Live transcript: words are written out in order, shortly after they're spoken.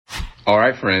All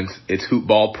right, friends, it's Hoop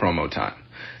Ball promo time.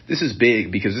 This is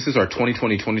big because this is our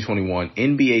 2020-2021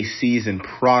 NBA season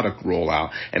product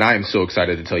rollout, and I am so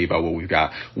excited to tell you about what we've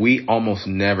got. We almost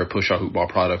never push our Hoop Ball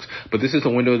products, but this is the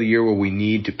window of the year where we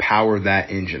need to power that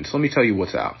engine. So let me tell you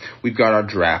what's out. We've got our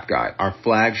draft guide, our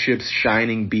flagship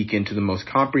shining beacon to the most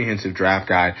comprehensive draft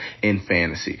guide in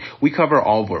fantasy. We cover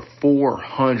over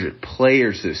 400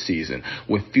 players this season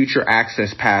with future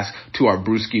access pass to our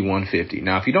Brewski 150.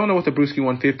 Now, if you don't know what the Brewski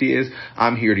 150 is,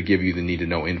 I'm here to give you the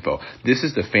need-to-know info. This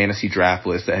is the fantasy draft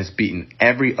list that has beaten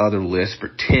every other list for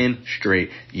 10 straight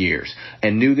years.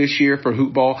 And new this year for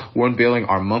Hoop Ball, we're unveiling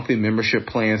our monthly membership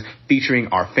plans featuring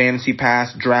our Fantasy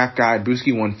Pass, Draft Guide,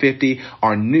 Brewski 150,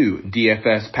 our new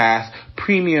DFS Pass,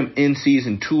 premium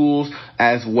in-season tools,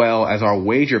 as well as our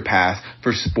Wager Pass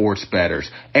for sports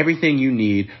bettors. Everything you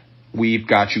need, we've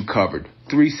got you covered.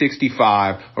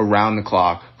 365 around the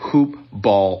clock. Hoop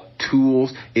Ball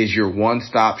Tools is your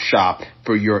one-stop shop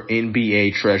for your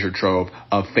NBA treasure trove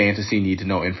of fantasy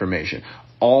need-to-know information.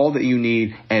 All that you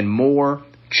need and more.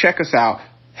 Check us out.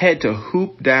 Head to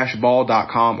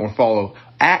hoop-ball.com or follow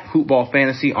at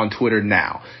hoopballfantasy on Twitter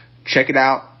now. Check it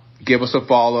out. Give us a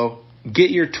follow.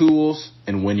 Get your tools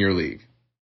and win your league.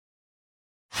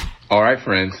 All right,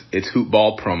 friends, it's Hoop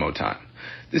Ball promo time.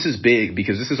 This is big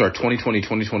because this is our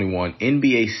 2020-2021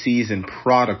 NBA season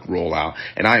product rollout,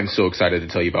 and I am so excited to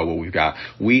tell you about what we've got.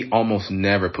 We almost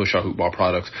never push our Hoop Ball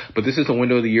products, but this is the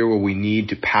window of the year where we need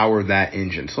to power that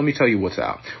engine. So let me tell you what's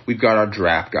out. We've got our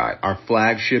draft guide, our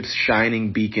flagship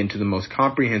shining beacon to the most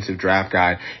comprehensive draft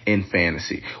guide in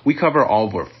fantasy. We cover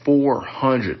over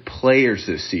 400 players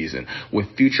this season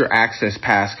with future access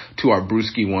pass to our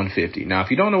Brewski 150. Now, if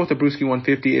you don't know what the Brewski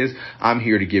 150 is, I'm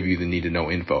here to give you the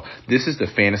need-to-know info. This is the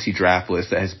fantasy draft list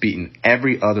that has beaten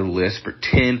every other list for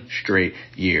 10 straight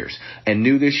years. And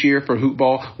new this year for Hoop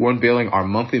Ball, we're unveiling our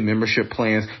monthly membership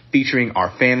plans featuring our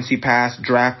Fantasy Pass,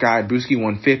 Draft Guide, Brewski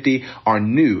 150, our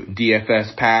new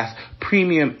DFS Pass,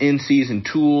 premium in-season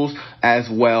tools, as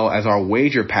well as our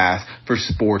Wager Pass for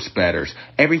sports bettors.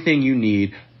 Everything you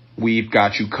need, we've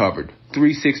got you covered.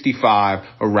 365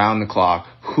 around the clock.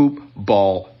 Hoop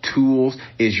Ball Tools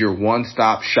is your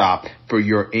one-stop shop for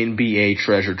your NBA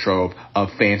treasure trove of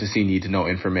fantasy need-to-know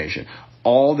information.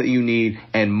 All that you need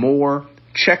and more.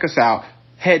 Check us out.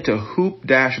 Head to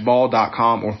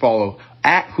hoop-ball.com or follow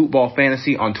at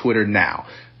hoopballfantasy on Twitter now.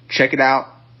 Check it out.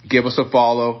 Give us a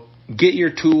follow. Get your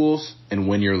tools and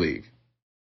win your league.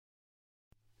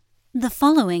 The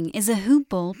following is a Hoop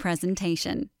Ball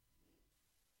presentation.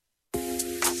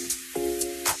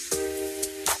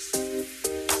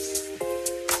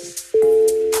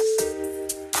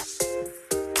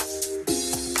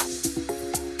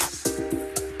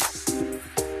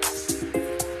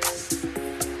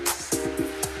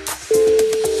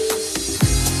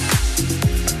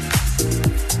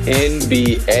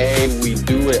 NBA, we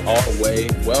do it our way.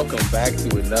 Welcome back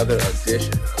to another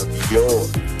edition of your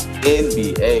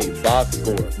NBA Box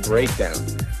Score Breakdown.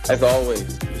 As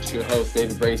always, it's your host,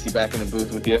 David Bracey, back in the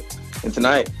booth with you. And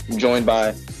tonight, I'm joined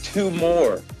by two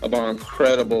more of our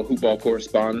incredible Hoop Ball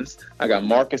correspondents. I got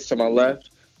Marcus to my left,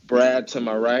 Brad to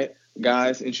my right.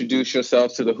 Guys, introduce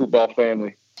yourselves to the Hoop Ball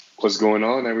family. What's going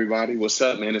on, everybody? What's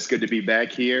up, man? It's good to be back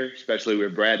here, especially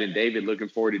with Brad and David. Looking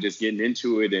forward to just getting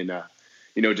into it and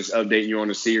just updating you on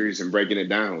the series and breaking it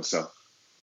down. So,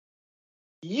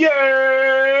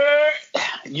 yeah,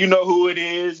 you know who it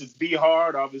is. It's B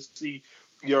Hard, obviously,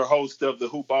 your host of the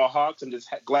Hoop Ball Hawks. I'm just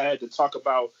glad to talk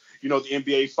about, the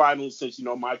NBA Finals since,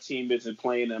 my team isn't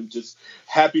playing. I'm just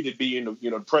happy to be in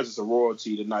the, presence of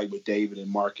royalty tonight with David and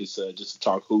Marcus, just to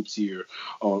talk hoops here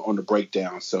on the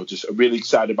breakdown. So just really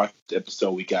excited about the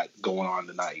episode we got going on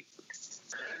tonight.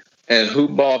 And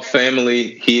Hoop Ball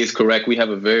family, he is correct. We have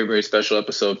a very, very special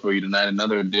episode for you tonight.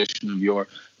 Another edition of your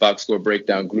Box Score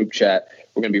Breakdown group chat.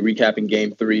 We're going to be recapping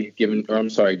Game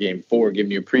 4,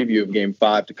 giving you a preview of Game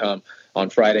 5 to come on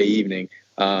Friday evening.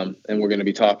 And we're going to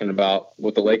be talking about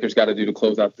what the Lakers got to do to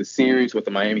close out the series, what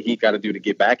the Miami Heat got to do to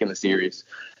get back in the series.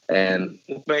 And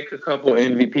we'll make a couple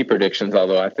MVP predictions,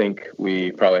 although I think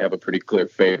we probably have a pretty clear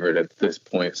favorite at this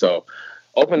point. So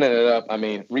opening it up,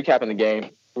 recapping the game.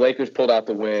 Lakers pulled out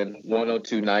the win,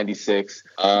 102-96.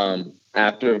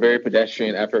 After a very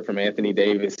pedestrian effort from Anthony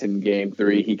Davis in Game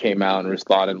 3, he came out and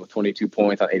responded with 22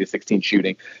 points on 8 of 16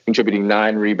 shooting, contributing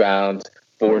 9 rebounds,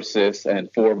 4 assists,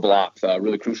 and 4 blocks,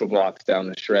 really crucial blocks down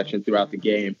the stretch and throughout the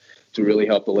game to really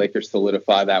help the Lakers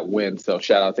solidify that win. So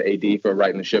shout out to AD for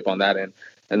righting the ship on that end.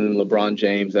 And then LeBron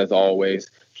James, as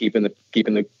always, keeping the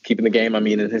game,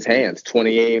 in his hands.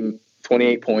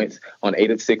 28 points on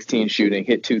 8 of 16 shooting,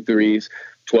 hit 2 threes,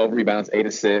 12 rebounds, 8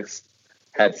 assists,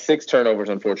 had 6 turnovers,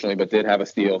 unfortunately, but did have a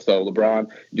steal. So LeBron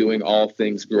doing all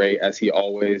things great, as he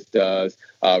always does,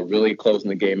 really closing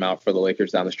the game out for the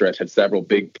Lakers down the stretch, had several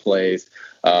big plays,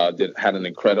 had an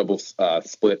incredible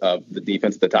split of the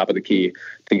defense at the top of the key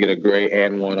to get a great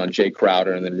and one on Jay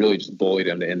Crowder, and then really just bullied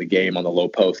him to end the game on the low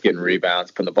post, getting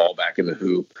rebounds, putting the ball back in the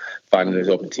hoop, finding his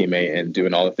open teammate, and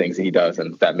doing all the things he does,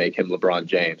 and that make him LeBron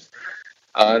James.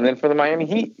 And then for the Miami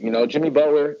Heat, Jimmy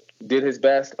Butler did his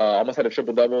best, almost had a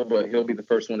triple-double, but he'll be the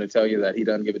first one to tell you that he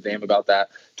doesn't give a damn about that.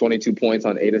 22 points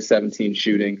on 8 of 17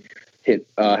 shooting,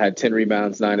 had 10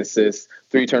 rebounds, 9 assists,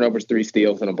 3 turnovers, 3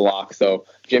 steals, and a block. So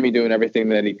Jimmy doing everything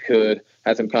that he could,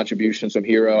 had some contributions from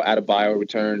Hero, Adebayo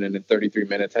returned, and in 33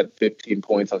 minutes had 15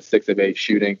 points on 6 of 8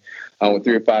 shooting, with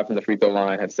 3 of 5 from the free throw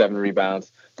line, had 7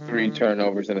 rebounds, 3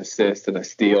 turnovers, an assist, and a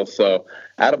steal. So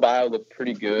Adebayo looked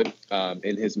pretty good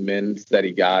in his minutes that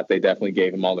he got. They definitely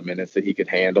gave him all the minutes that he could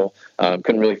handle.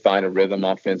 Couldn't really find a rhythm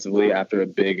offensively after a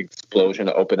big explosion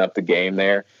to open up the game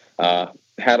there.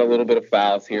 Had a little bit of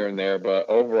fouls here and there, but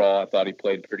overall I thought he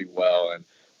played pretty well, and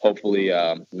hopefully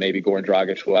maybe Goran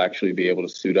Dragic will actually be able to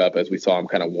suit up, as we saw him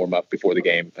kind of warm up before the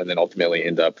game and then ultimately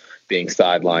end up being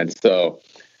sidelined. So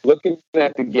looking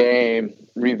at the game,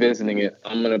 revisiting it,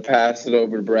 I'm going to pass it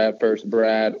over to Brad first.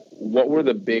 Brad, what were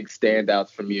the big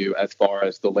standouts from you as far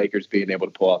as the Lakers being able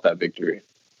to pull out that victory?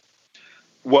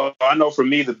 Well, I know for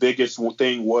me the biggest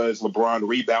thing was LeBron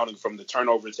rebounding from the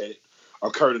turnovers that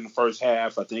occurred in the first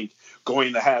half. I think going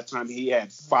into halftime, he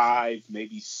had 5,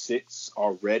 maybe 6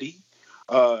 already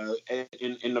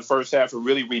in the first half, and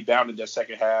really rebounded that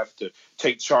second half to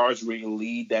take charge, really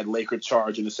lead that Laker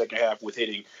charge in the second half with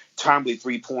hitting timely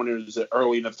 3-pointers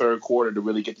early in the third quarter to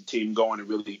really get the team going and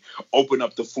really open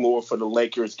up the floor for the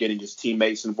Lakers, getting his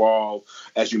teammates involved.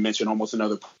 As you mentioned, almost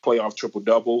another playoff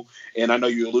triple-double. And I know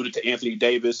you alluded to Anthony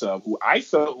Davis, who I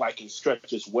felt like in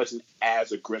stretches wasn't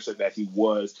as aggressive as he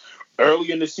was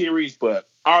early in the series, but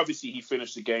obviously he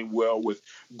finished the game well with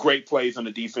great plays on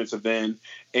the defensive end.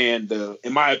 And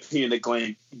in my opinion,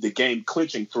 the game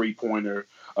clinching 3-pointer,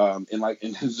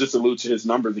 and just allude to his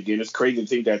numbers again, it's crazy to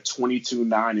think that 22,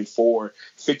 9, and 4,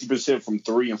 50% from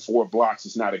 3 and 4 blocks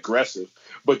is not aggressive,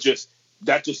 but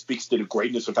that just speaks to the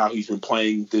greatness of how he's been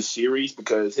playing this series,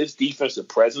 because his defensive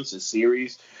presence this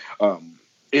series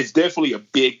is definitely a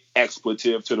big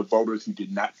expletive to the voters who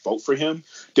did not vote for him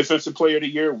Defensive Player of the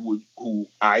Year, who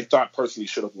I thought personally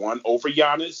should have won over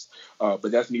Giannis,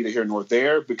 but that's neither here nor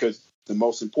there, because the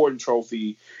most important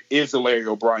trophy is the Larry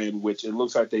O'Brien, which it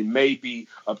looks like they may be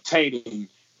obtaining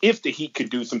if the Heat could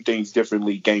do some things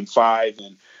differently Game 5.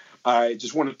 And I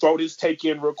just want to throw this take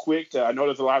in real quick. I know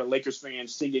there's a lot of Lakers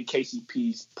fans singing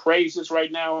KCP's praises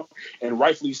right now, and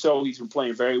rightfully so. He's been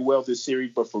playing very well this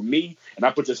series. But for me, and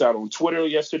I put this out on Twitter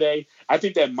yesterday, I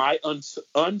think that my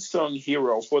unsung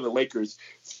hero for the Lakers,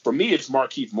 for me, is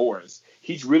Markieff Morris.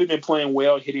 He's really been playing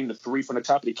well, hitting the 3 from the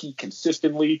top of the key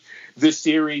consistently this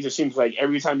series. It seems like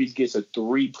every time he gets a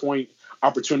 3-point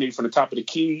opportunity from the top of the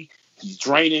key, he's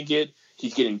draining it.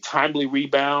 He's getting timely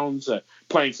rebounds,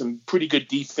 playing some pretty good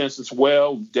defense as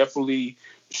well. Definitely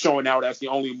showing out as the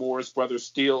only Morris brother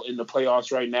still in the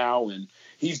playoffs right now. And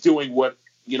he's doing what,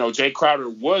 Jay Crowder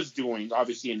was doing,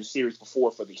 obviously, in the series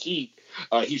before for the Heat.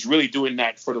 He's really doing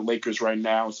that for the Lakers right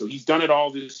now. So he's done it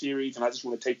all this series, and I just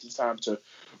want to take this time to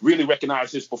really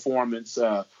recognize his performance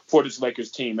for this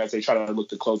Lakers team as they try to look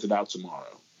to close it out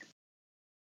tomorrow.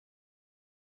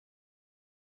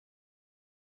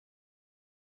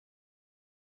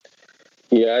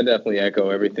 Yeah, I definitely echo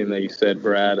everything that you said,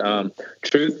 Brad.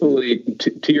 Truthfully,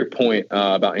 to your point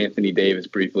about Anthony Davis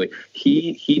briefly,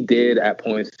 he did at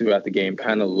points throughout the game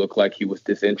kind of look like he was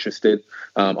disinterested,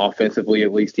 offensively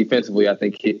at least. Defensively, I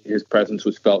think his presence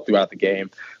was felt throughout the game.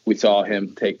 We saw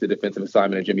him take the defensive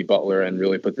assignment of Jimmy Butler and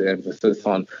really put the emphasis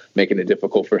on making it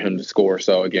difficult for him to score.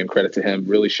 So, again, credit to him,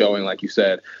 really showing, like you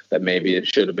said, that maybe it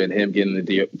should have been him getting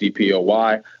the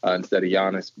DPOY instead of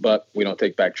Giannis. But we don't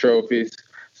take back trophies.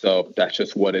 So that's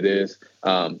just what it is.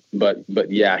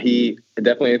 But yeah, he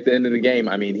definitely at the end of the game,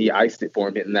 I mean, he iced it for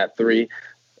him hitting that 3.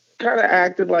 Kind of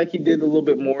acted like he did a little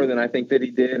bit more than I think that he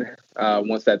did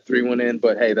once that 3 went in.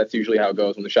 But, hey, that's usually how it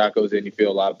goes. When the shot goes in, you feel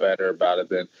a lot better about it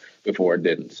than before it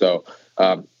didn't. So,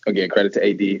 again, credit to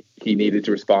AD. He needed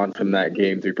to respond from that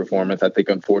Game 3 performance. I think,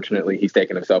 unfortunately, he's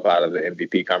taken himself out of the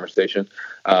MVP conversation.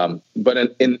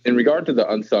 But in regard to the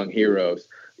unsung heroes,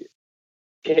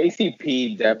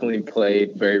 KCP definitely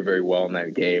played very, very well in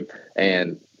that game.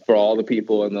 And for all the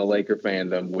people in the Laker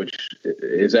fandom, which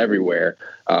is everywhere,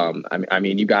 I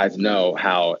mean, you guys know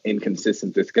how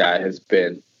inconsistent this guy has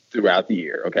been throughout the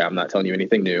year. Okay, I'm not telling you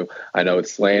anything new. I know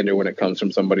it's slander when it comes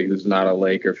from somebody who's not a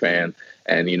Laker fan,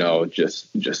 and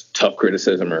just tough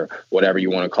criticism or whatever you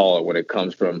want to call it when it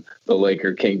comes from the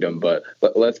Laker kingdom. But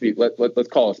let's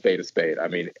call a spade a spade. I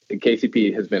mean,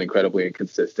 KCP has been incredibly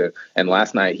inconsistent, and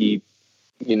last night he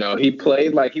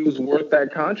played like he was worth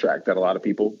that contract that a lot of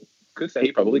people could say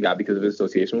he probably got because of his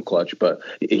association with Clutch. But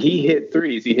he hit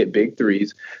threes. He hit big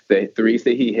threes. The threes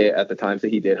that he hit at the times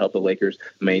that he did help the Lakers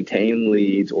maintain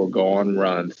leads or go on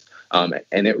runs.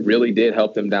 And it really did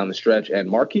help them down the stretch. And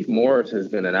Markieff Morris has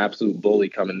been an absolute bully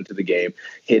coming into the game,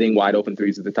 hitting wide open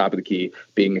threes at the top of the key,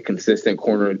 being a consistent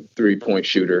corner 3-point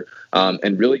shooter,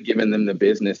 and really giving them the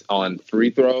business on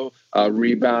free throw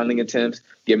rebounding attempts,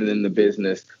 giving them the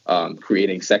business,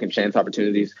 creating second chance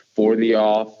opportunities for the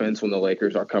offense when the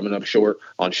Lakers are coming up short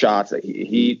on shots.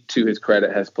 He, to his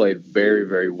credit, has played very,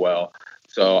 very well.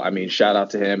 So, I mean, shout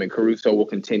out to him. And Caruso will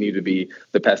continue to be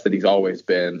the pest that he's always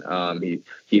been.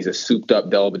 He's a souped-up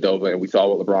Dellavedova, and we saw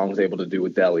what LeBron was able to do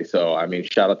with Delly. So, I mean,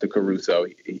 shout out to Caruso.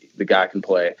 The guy can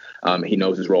play. He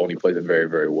knows his role, and he plays it very,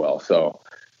 very well. So,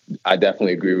 I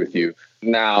definitely agree with you.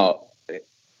 Now,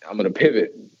 I'm going to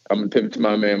pivot. I'm going to pivot to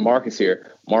my man Marcus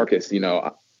here. Marcus,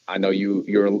 I know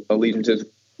your allegiances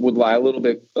would lie a little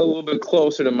bit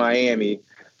closer to Miami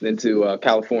than to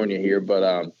California here,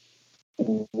 but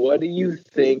what do you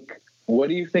think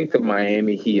the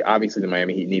Miami Heat? Obviously, the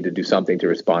Miami Heat need to do something to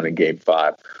respond in Game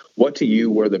 5. What to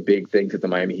you were the big things that the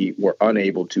Miami Heat were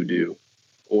unable to do,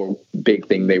 or big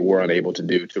thing they were unable to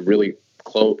do to really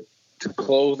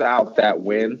close out that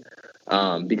win?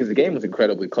 Because the game was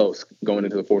incredibly close going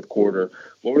into the fourth quarter.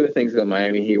 What were the things that the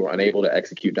Miami Heat were unable to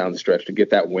execute down the stretch to get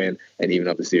that win and even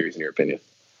up the series, in your opinion?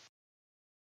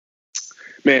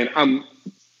 Man, I'm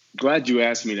glad you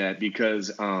asked me that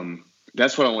because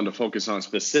that's what I wanted to focus on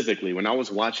specifically. When I was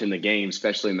watching the game,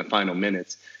 especially in the final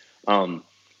minutes,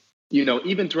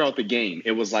 even throughout the game,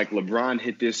 it was like LeBron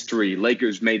hit this three,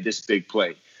 Lakers made this big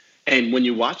play. And when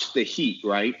you watch the Heat,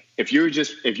 right, if you were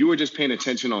just paying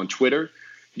attention on Twitter,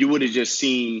 you would have just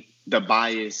seen the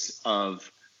bias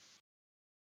of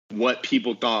what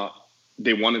people thought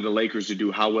they wanted the Lakers to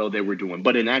do, how well they were doing.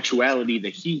 But in actuality, the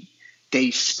Heat,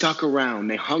 they stuck around,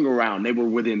 they hung around, they were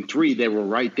within three, they were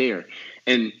right there.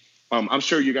 And I'm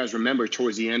sure you guys remember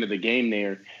towards the end of the game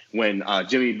there when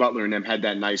Jimmy Butler and them had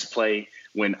that nice play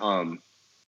when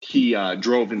he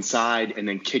drove inside and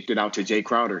then kicked it out to Jay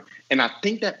Crowder. And I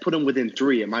think that put him within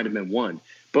three. It might have been one.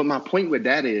 But my point with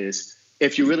that is,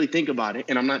 if you really think about it,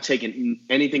 and I'm not taking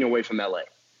anything away from LA,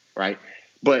 right?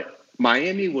 But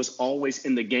Miami was always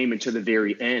in the game until the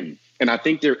very end. And I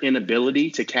think their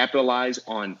inability to capitalize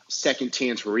on second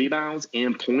chance rebounds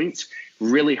and points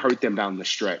really hurt them down the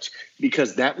stretch,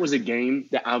 because that was a game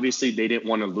that obviously they didn't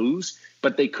want to lose,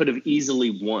 but they could have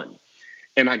easily won.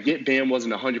 And I get Bam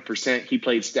wasn't 100%. He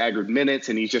played staggered minutes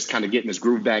and he's just kind of getting his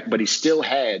groove back, but he still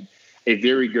had a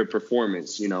very good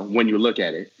performance, when you look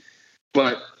at it.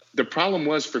 But the problem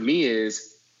was for me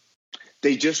is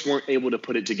they just weren't able to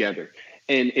put it together.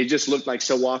 And it just looked like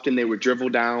so often they would dribble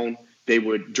down, they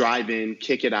would drive in,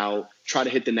 kick it out, try to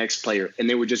hit the next player, and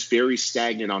they were just very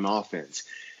stagnant on offense.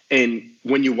 And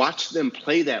when you watch them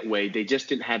play that way, they just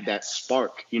didn't have that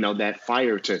spark, that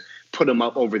fire to put them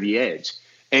up over the edge.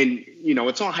 And,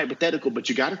 it's all hypothetical, but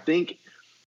you got to think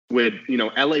with,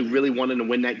 LA really wanting to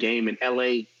win that game and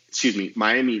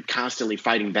Miami constantly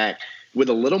fighting back. With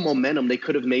a little momentum, they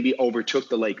could have maybe overtook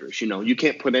the Lakers. You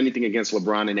can't put anything against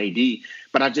LeBron and AD,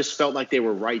 but I just felt like they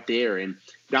were right there. And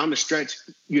down the stretch,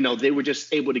 they were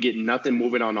just able to get nothing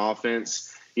moving on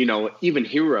offense. Even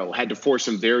Hero had to force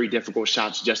some very difficult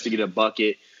shots just to get a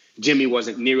bucket. Jimmy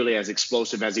wasn't nearly as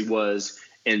explosive as he was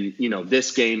in,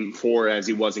 this game 4 as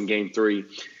he was in game 3.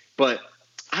 But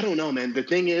I don't know, man. The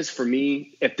thing is, for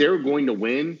me, if they're going to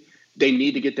win, they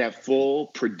need to get that full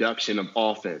production of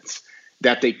offense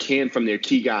that they can from their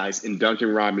key guys in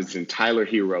Duncan Robinson, Tyler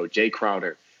Hero, Jay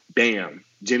Crowder, Bam,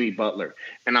 Jimmy Butler.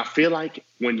 And I feel like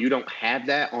when you don't have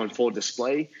that on full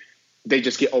display, they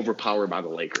just get overpowered by the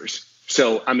Lakers.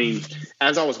 So, I mean,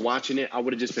 as I was watching it, I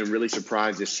would have just been really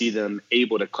surprised to see them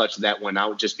able to clutch that one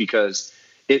out, just because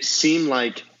it seemed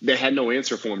like they had no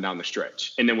answer for him down the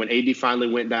stretch. And then when AD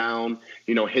finally went down,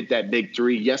 hit that big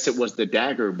three, yes, it was the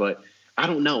dagger, but I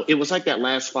don't know. It was like that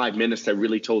last 5 minutes that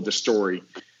really told the story,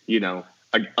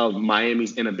 of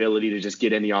Miami's inability to just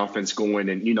get any offense going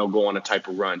and, go on a type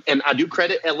of run. And I do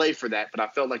credit LA for that, but I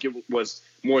felt like it was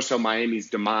more so Miami's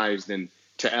demise than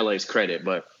to LA's credit.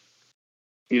 But,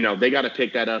 they got to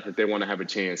pick that up if they want to have a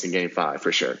chance in game 5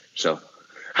 for sure. So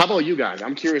how about you guys?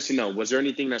 I'm curious to know, was there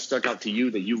anything that stuck out to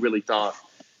you that you really thought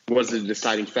was the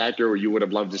deciding factor or you would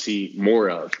have loved to see more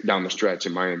of down the stretch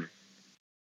in Miami?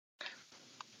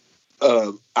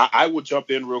 I will jump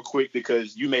in real quick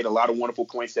because you made a lot of wonderful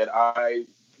points that I,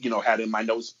 had in my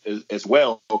notes as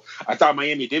well. I thought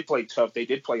Miami did play tough. They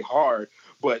did play hard,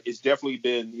 but it's definitely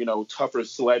been, tougher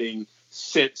sledding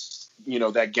since,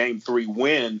 that game 3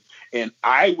 win. And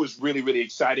I was really, really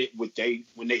excited when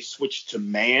they switched to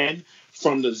man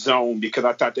from the zone, because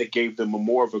I thought that gave them a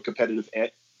more of a competitive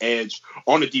edge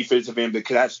on the defensive end,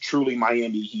 because that's truly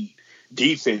Miami Heat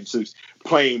defense is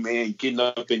playing, man, getting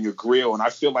up in your grill. And I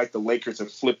feel like the Lakers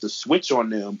have flipped the switch on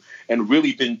them and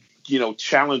really been,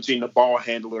 challenging the ball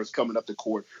handlers coming up the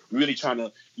court, really trying to,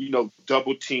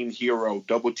 double team Hero,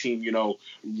 double team,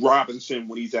 Robinson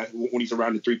when he's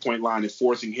around the 3-point line, and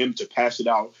forcing him to pass it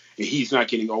out, and he's not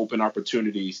getting open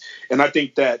opportunities. And I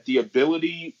think that the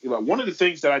ability, one of the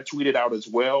things that I tweeted out as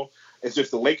well, it's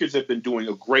just the Lakers have been doing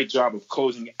a great job of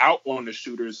closing out on the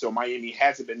shooters, so Miami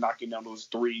hasn't been knocking down those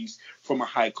threes from a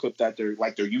high clip that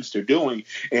they're used to doing.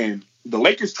 And the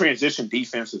Lakers' transition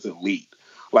defense is elite.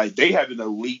 Like, they have an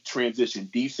elite transition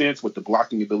defense with the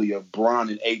blocking ability of Bron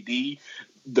and AD.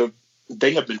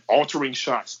 They have been altering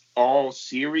shots all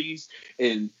series,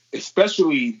 and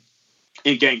especially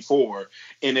in Game 4.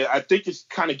 And I think it's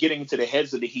kind of getting into the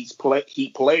heads of the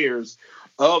Heat players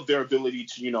of their ability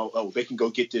to, they can go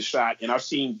get this shot. And I've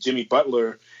seen Jimmy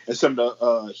Butler and some of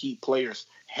the Heat players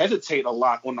hesitate a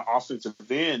lot on the offensive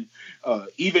end.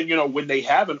 Even, when they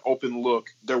have an open look,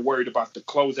 they're worried about the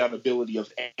closeout ability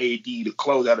of AD, the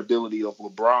closeout ability of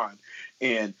LeBron.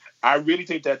 And I really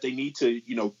think that they need to,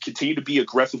 continue to be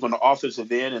aggressive on the offensive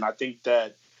end. And I think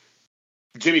that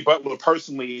Jimmy Butler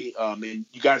personally, and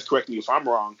you guys correct me if I'm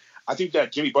wrong, I think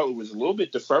that Jimmy Butler was a little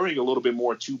bit deferring a little bit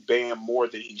more to Bam more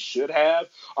than he should have.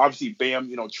 Obviously,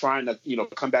 Bam, trying to,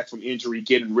 come back from injury,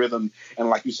 get in rhythm. And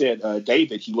like you said,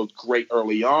 David, he looked great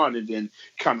early on and then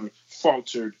kind of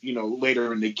faltered,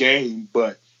 later in the game.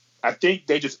 But I think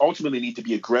they just ultimately need to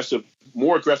be aggressive,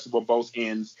 more aggressive on both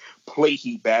ends, play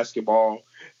Heat basketball,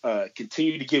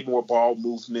 continue to get more ball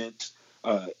movement,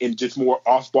 and just more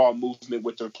off-ball movement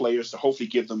with their players to hopefully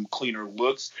give them cleaner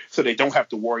looks so they don't have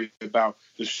to worry about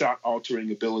the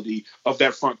shot-altering ability of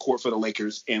that front court for the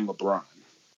Lakers and LeBron.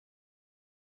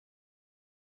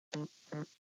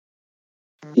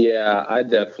 Yeah, I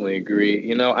definitely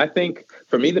agree. I think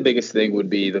for me, the biggest thing would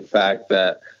be the fact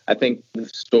that I think the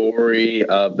story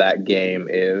of that game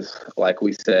is, like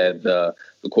we said, the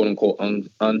quote unquote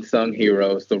unsung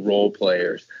heroes, the role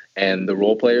players. And the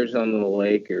role players on the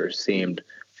Lakers seemed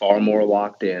far more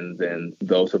locked in than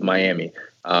those of Miami.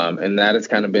 And that has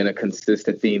kind of been a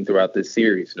consistent theme throughout this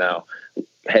series. Now,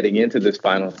 heading into this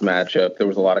finals matchup, there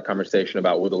was a lot of conversation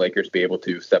about will the Lakers be able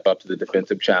to step up to the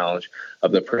defensive challenge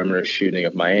of the perimeter shooting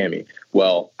of Miami.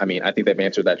 Well, I think they've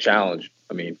answered that challenge,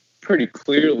 pretty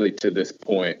clearly to this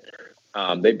point.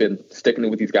 They've been sticking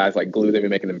with these guys like glue. They've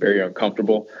been making them very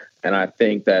uncomfortable. And I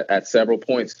think that at several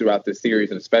points throughout this series,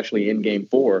 and especially in Game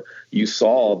 4, you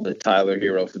saw the Tyler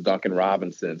Heroes, the Duncan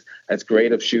Robinsons, as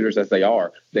great of shooters as they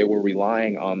are, they were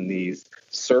relying on these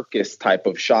circus type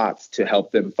of shots to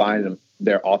help them find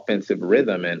their offensive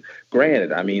rhythm. And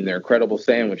granted, they're incredible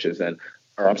sandwiches they're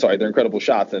incredible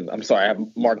shots. And I'm sorry, I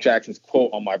have Mark Jackson's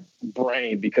quote on my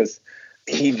brain because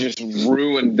he just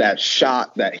ruined that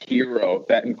shot, that hero,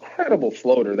 that incredible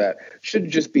floater that should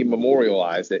just be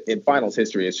memorialized in finals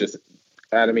history. It's just,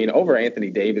 over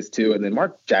Anthony Davis too. And then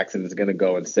Mark Jackson is going to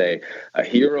go and say a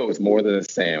hero is more than a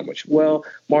sandwich. Well,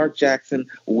 Mark Jackson,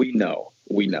 we know.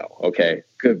 Okay.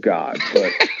 Good God.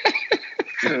 But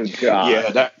good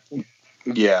God.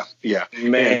 Yeah.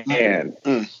 Man.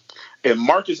 And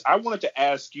Marcus, I wanted to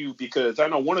ask you, because I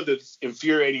know one of the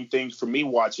infuriating things for me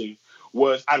watching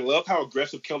was I love how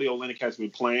aggressive Kelly Olynyk has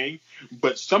been playing,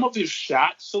 but some of his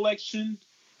shot selection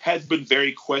has been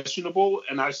very questionable.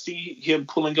 And I see him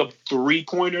pulling up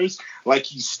 3-pointers like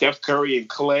he's Steph Curry and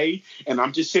Clay. And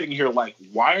I'm just sitting here like,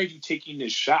 why are you taking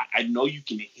this shot? I know you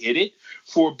can hit it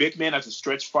for a big man as a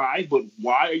stretch 5, but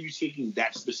why are you taking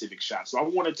that specific shot? So I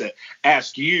wanted to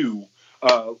ask you,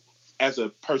 as a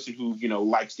person who,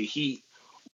 likes the Heat,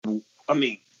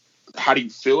 how do you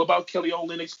feel about Kelly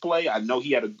Olynyk's play? I know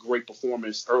he had a great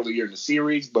performance earlier in the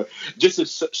series, but just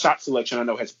his shot selection I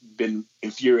know has been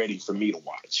infuriating for me to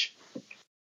watch.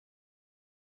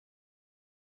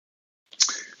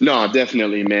 No,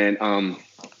 definitely, man.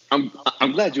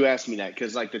 I'm glad you asked me that,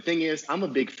 because the thing is, I'm a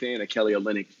big fan of Kelly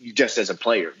Olynyk just as a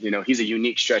player. He's a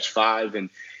unique stretch 5, and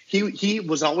he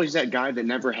was always that guy that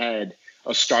never had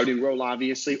a starting role,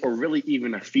 obviously, or really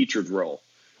even a featured role,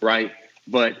 right?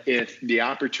 But if the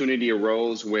opportunity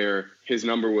arose where his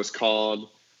number was called,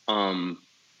 and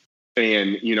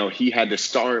he had to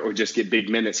start or just get big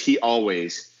minutes, he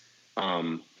always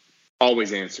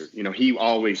answered. He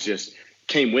always just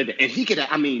came with it. And he could,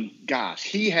 I mean, gosh,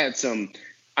 he had some,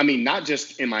 I mean, not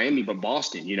just in Miami, but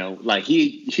Boston, you know, like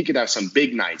he could have some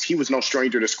big nights. He was no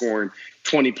stranger to scoring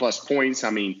 20 plus points.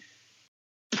 I mean,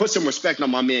 put some respect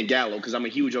on my man Gallo, because I'm a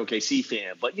huge OKC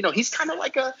fan, but you know, he's kind of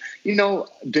like a, you know,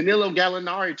 Danilo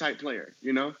Gallinari type player,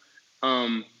 you know?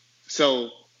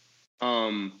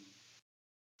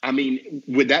 I mean,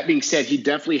 with that being said, he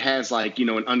definitely has like, you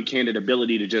know, an uncandid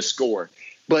ability to just score.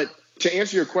 But to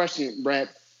answer your question, Brad,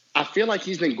 I feel like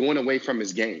he's been going away from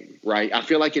his game, right? I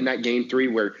feel like in that game 3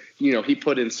 where, you know, he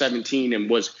put in 17 and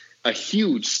was a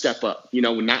huge step up, you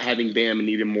know, not having Bam and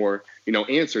needing more, you know,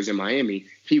 answers in Miami,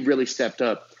 he really stepped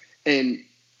up. And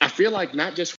I feel like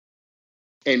not just,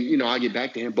 and, you know, I'll get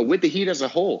back to him, but with the Heat as a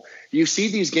whole, you see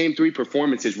these game 3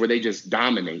 performances where they just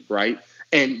dominate, right?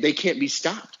 And they can't be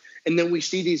stopped. And then we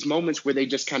see these moments where they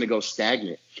just kind of go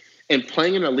stagnant. And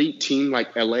playing an elite team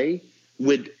like LA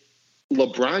with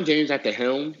LeBron James at the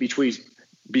helm, between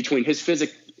his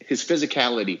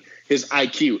physicality, his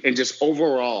IQ, and just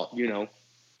overall, you know,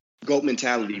 GOAT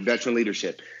mentality, veteran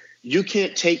leadership, you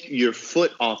can't take your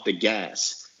foot off the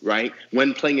gas, right,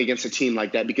 when playing against a team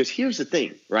like that. Because here's the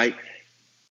thing, right?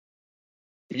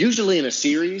 Usually in a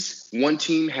series, one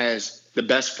team has the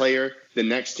best player, the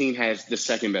next team has the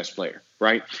second best player,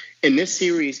 right? In this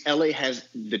series, LA has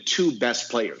the 2 best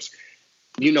players.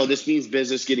 You know, this means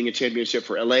business getting a championship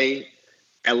for LA.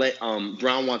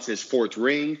 Brown wants his 4th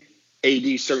ring.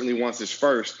 AD certainly wants his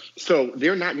 1st. So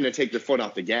they're not going to take their foot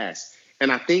off the gas.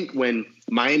 And I think when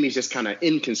Miami's just kind of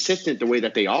inconsistent the way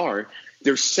that they are,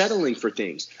 they're settling for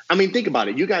things. I mean, think about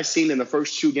it. You guys seen in the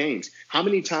first 2 games, how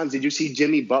many times did you see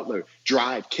Jimmy Butler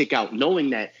drive, kick out,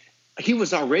 knowing that he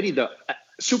was already the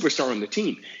superstar on the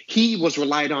team? He was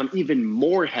relied on even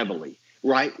more heavily,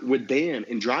 right, with Bam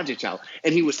and Dragic out.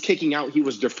 And he was kicking out. He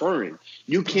was deferring.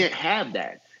 You can't have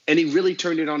that. And he really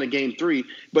turned it on in game 3.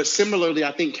 But similarly,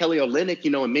 I think Kelly Olynyk, you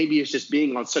know, and maybe it's just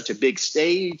being on such a big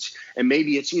stage, and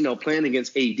maybe it's, you know, playing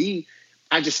against AD.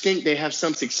 I just think they have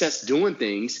some success doing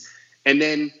things, and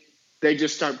then they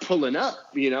just start pulling up,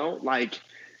 you know, like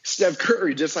Steph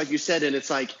Curry, just like you said. And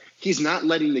it's like he's not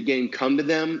letting the game come to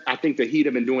them. I think the Heat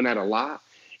have been doing that a lot.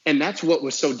 And that's what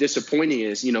was so disappointing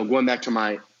is, you know, going back to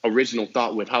my original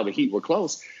thought with how the Heat were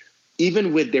close,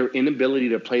 even with their inability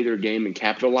to play their game and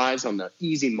capitalize on the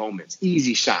easy moments,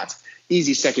 easy shots,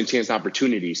 easy second chance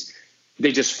opportunities,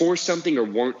 they just forced something or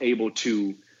weren't able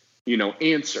to, you know,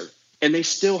 answer. And they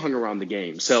still hung around the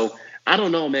game. So I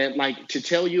don't know, man. Like, to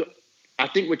tell you, I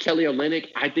think with Kelly Olynyk,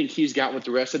 I think he's got what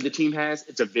the rest of the team has.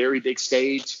 It's a very big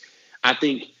stage. I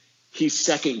think he's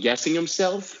second guessing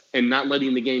himself and not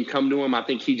letting the game come to him. I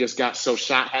think he just got so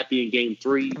shot happy in game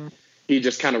 3. He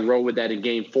just kind of rolled with that in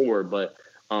game 4. But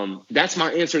that's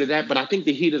my answer to that. But I think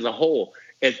the Heat as a whole,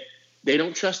 if they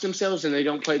don't trust themselves and they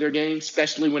don't play their game,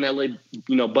 especially when LA,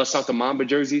 you know, busts out the Mamba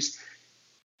jerseys,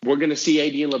 we're going to see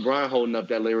AD and LeBron holding up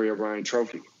that Larry O'Brien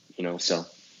trophy, you know. So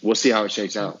we'll see how it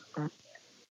shakes out.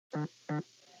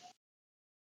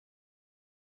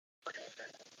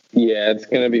 Yeah, it's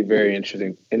going to be very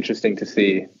interesting to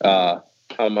see how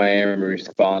Miami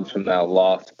responds from that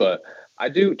loss. But I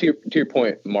do, to your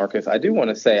point, Marcus, I do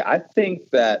want to say I think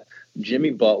that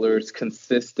Jimmy Butler's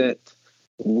consistent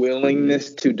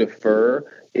willingness to defer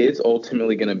is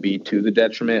ultimately going to be to the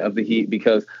detriment of the Heat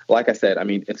because, like I said, I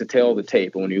mean, it's a tale of the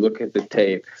tape. And when you look at the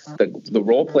tape, the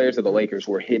role players of the Lakers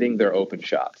were hitting their open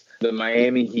shots. The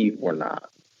Miami Heat were not.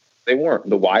 They weren't.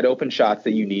 The wide open shots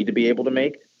that you need to be able to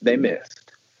make, they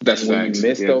missed. That's when you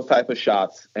miss those type of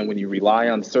shots and when you rely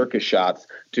on circus shots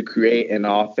to create an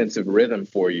offensive rhythm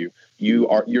for you,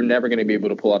 you're never going to be able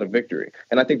to pull out a victory.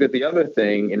 And I think that the other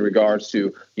thing in regards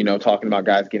to, you know, talking about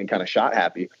guys getting kind of shot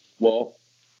happy, well,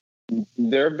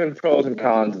 there have been pros and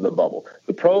cons of the bubble.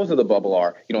 The pros of the bubble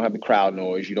are you don't have the crowd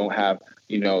noise, you don't have,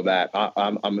 you know, that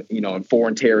I'm you know, in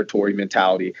foreign territory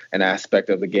mentality and aspect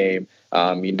of the game.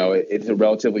 You know, it's a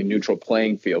relatively neutral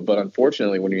playing field. But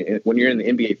unfortunately, when you're in the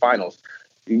NBA Finals,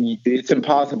 it's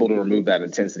impossible to remove that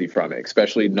intensity from it,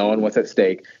 especially knowing what's at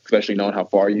stake, especially knowing how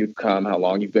far you've come, how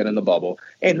long you've been in the bubble,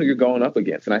 and who you're going up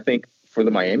against. And I think for the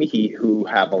Miami Heat, who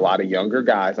have a lot of younger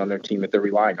guys on their team that they're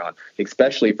relying on,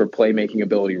 especially for playmaking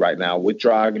ability right now, with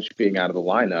Dragic being out of the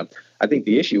lineup, I think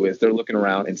the issue is they're looking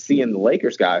around and seeing the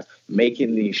Lakers guys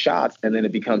making these shots, and then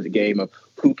it becomes a game of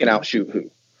who can outshoot who.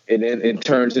 And then it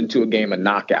turns into a game of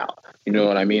knockout. You know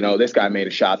what I mean? Oh, this guy made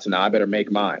a shot, so now I better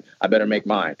make mine.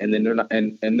 And then they're not,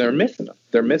 and they're missing them.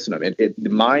 They're missing them. The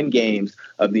mind games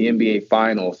of the NBA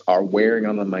Finals are wearing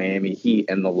on the Miami Heat,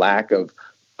 and the lack of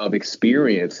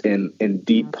experience in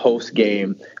deep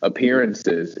post-game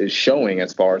appearances is showing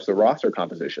as far as the roster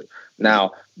composition.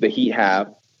 Now, the Heat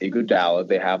have Iguodala,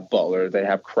 they have Butler, they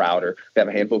have Crowder, they have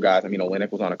a handful of guys. I mean,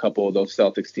 Olynyk was on a couple of those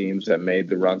Celtics teams that made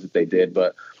the runs that they did,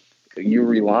 but you're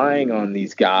relying on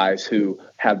these guys who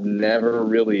have never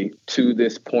really, to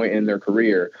this point in their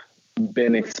career,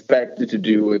 been expected to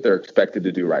do what they're expected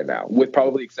to do right now, with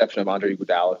probably the exception of Andre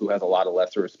Iguodala, who has a lot of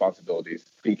lesser responsibilities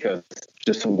because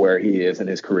just of where he is in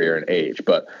his career and age.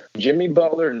 But Jimmy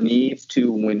Butler needs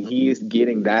to, when he is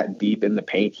getting that deep in the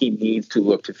paint, he needs to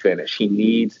look to finish. He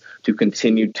needs to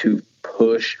continue to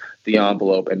push the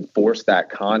envelope and force that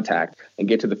contact and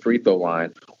get to the free throw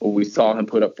line. Well, we saw him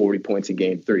put up 40 points in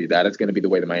game 3. That is going to be the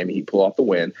way the Miami Heat pull off the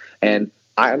win. And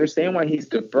I understand why he's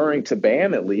deferring to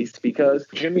Bam, at least, because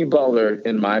Jimmy Butler,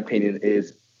 in my opinion,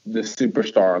 is the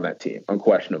superstar on that team,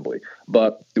 unquestionably.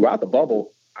 But throughout the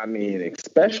bubble, I mean,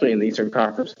 especially in the Eastern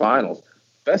Conference Finals,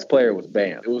 best player was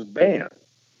Bam. It was Bam.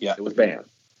 Yeah, it was Bam.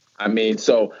 I mean,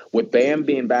 so with Bam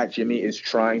being back, Jimmy is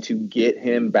trying to get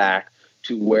him back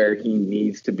to where he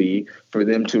needs to be for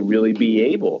them to really be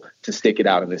able to stick it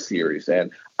out in this series.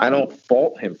 And I don't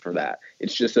fault him for that.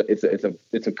 It's just it's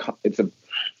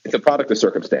a product of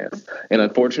circumstance. And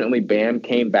unfortunately, Bam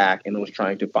came back and was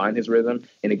trying to find his rhythm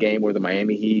in a game where the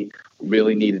Miami Heat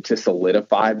really needed to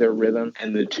solidify their rhythm,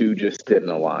 and the two just didn't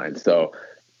align. So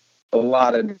a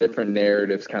lot of different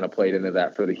narratives kind of played into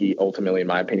that for the Heat, ultimately, in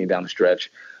my opinion, down the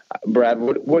stretch. Brad,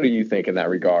 what do you think in that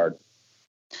regard?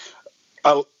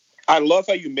 I love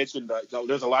how you mentioned that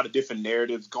there's a lot of different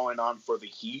narratives going on for the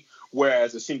Heat,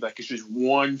 whereas it seems like it's just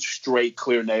one straight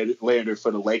clear narrative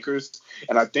for the Lakers.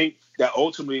 And I think that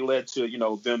ultimately led to,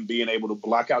 them being able to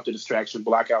block out the distraction,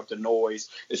 block out the noise,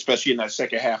 especially in that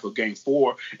second half of Game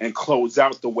 4, and close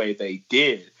out the way they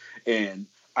did. And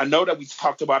I know that we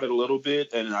talked about it a little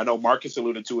bit, and I know Marcus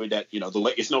alluded to it, that,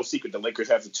 it's no secret the Lakers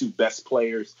have the two best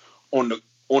players on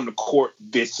the court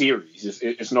this series.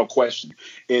 It's no question.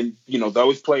 And,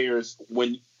 those players,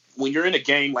 when you're in a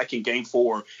game like in Game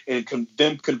 4 and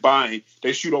them combined,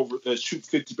 they shoot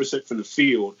 50% from the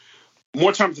field,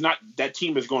 more times than not, that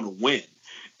team is going to win.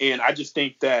 And I just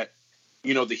think that,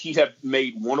 the Heat have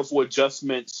made wonderful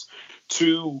adjustments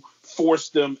to force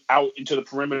them out into the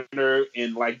perimeter.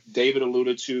 And like David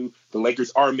alluded to, the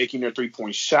Lakers are making their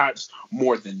 3-point shots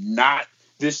more than not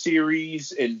this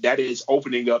series, and that is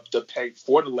opening up the peg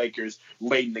for the Lakers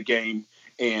late in the game.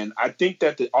 And I think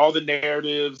that all the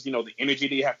narratives, the energy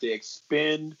they have to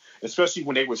expend, especially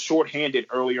when they were shorthanded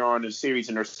earlier on in the series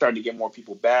and they're starting to get more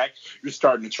people back, you're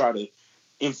starting to try to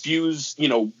infuse,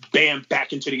 Bam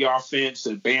back into the offense,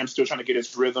 and Bam still trying to get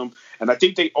his rhythm. And I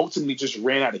think they ultimately just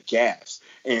ran out of gas.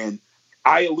 And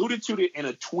I alluded to it in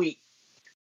a tweet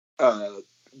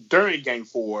during Game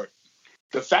 4.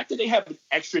 The fact that they have an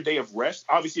extra day of rest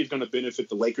obviously is going to benefit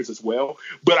the Lakers as well,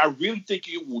 but I really think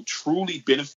it will truly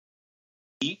benefit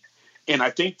the Heat. And I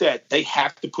think that they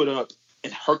have to put up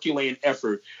an Herculean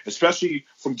effort, especially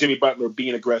from Jimmy Butler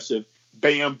being aggressive,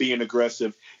 Bam being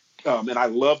aggressive. And I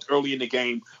loved early in the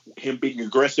game him being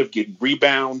aggressive, getting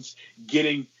rebounds,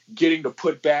 getting the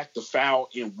putback, the foul,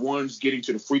 and ones getting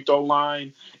to the free throw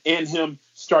line, and him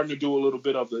starting to do a little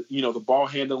bit of the, the ball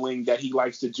handling that he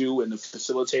likes to do and the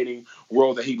facilitating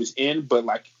role that he was in. But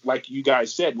like you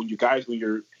guys said, when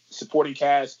you're supporting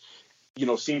cast,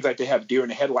 seems like they have deer in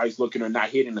the headlights looking or not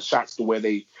hitting the shots the way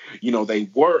they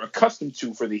were accustomed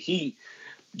to for the Heat,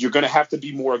 you're going to have to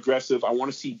be more aggressive. I want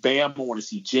to see Bam. I want to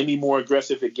see Jimmy more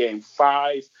aggressive at Game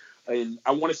 5. And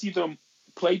I want to see them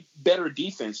play better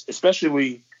defense,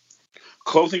 especially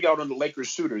closing out on the Lakers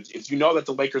shooters. If you know that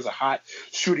the Lakers are hot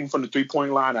shooting from the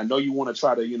 3-point line, I know you want to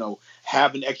try to,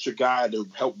 have an extra guy to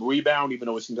help rebound, even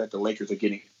though it seems like the Lakers are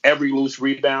getting every loose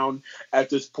rebound at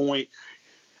this point.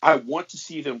 I want to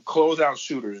see them close out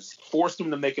shooters, force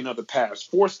them to make another pass,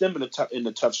 force them in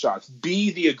the tough shots, be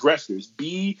the aggressors,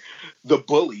 be the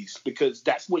bullies, because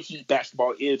that's what Heat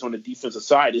basketball is on the defensive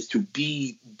side, is to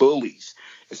be bullies,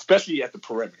 especially at the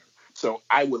perimeter. So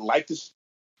I would like to see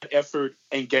effort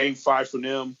in Game 5 for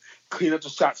them, clean up the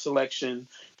shot selection.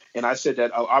 And I said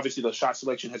that obviously the shot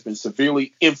selection has been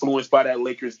severely influenced by that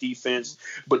Lakers defense,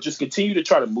 but just continue to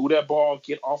try to move that ball,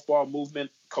 get off ball movement.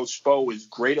 Coach Spo is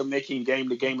great at making game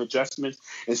to game adjustments,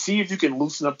 and see if you can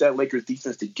loosen up that Lakers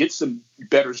defense to get some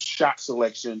better shot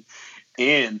selection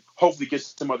and hopefully get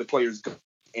some other players going.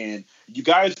 And you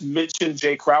guys mentioned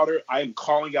Jay Crowder. I am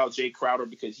calling out Jay Crowder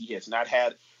because he has not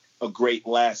had a great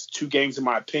last 2 games, in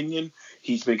my opinion.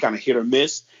 He's been kind of hit or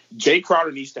miss. Jay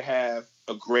Crowder needs to have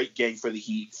a great game for the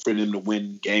Heat for them to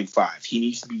win Game 5. He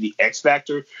needs to be the X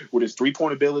factor with his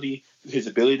 3-point ability, his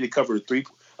ability to cover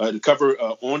to cover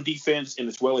on defense and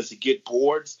as well as to get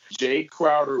boards. Jay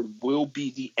Crowder will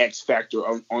be the X factor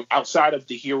on outside of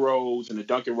the heroes and the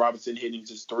Duncan Robinson hitting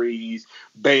his threes,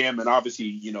 Bam, and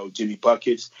obviously, Jimmy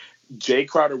buckets. Jay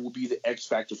Crowder will be the X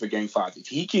factor for Game 5. If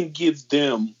he can give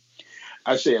them,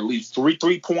 I say at least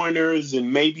 3-pointers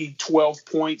and maybe 12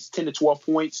 points, 10 to 12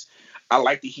 points, I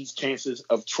like the Heat's chances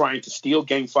of trying to steal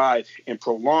Game 5 and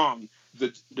prolong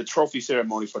the trophy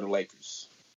ceremony for the Lakers.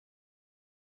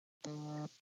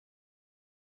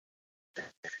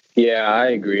 Yeah, I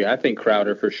agree. I think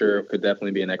Crowder for sure could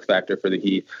definitely be an X factor for the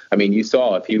Heat. I mean, you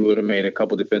saw if he would have made a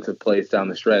couple defensive plays down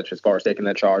the stretch as far as taking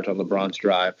that charge on LeBron's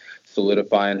drive,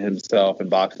 solidifying himself and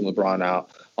boxing LeBron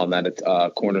out on that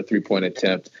corner 3-point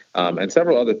attempt, and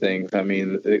several other things. I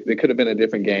mean, it could have been a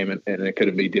different game and it could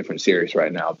have been a different series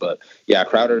right now. But yeah,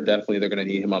 Crowder, definitely they're going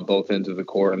to need him on both ends of the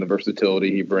court and the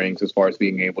versatility he brings as far as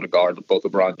being able to guard both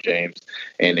LeBron James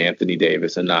and Anthony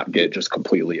Davis and not get just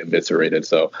completely eviscerated.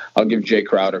 So I'll give Jay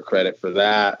Crowder credit for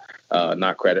that.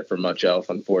 Not credit for much else,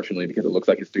 unfortunately, because it looks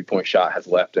like his 3-point shot has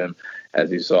left him. As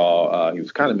you saw, he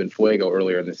was kind of in fuego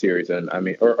earlier in the series, or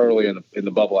earlier in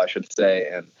the bubble, I should say,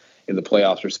 and in the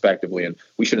playoffs, respectively. And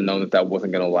we should have known that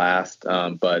wasn't going to last.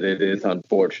 But it is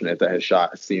unfortunate that his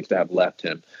shot seems to have left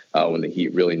him when the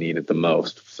Heat really need it the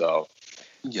most. So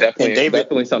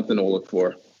definitely something to look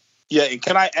for. Yeah, and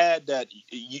can I add that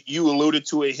you alluded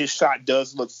to it, his shot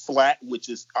does look flat, which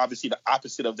is obviously the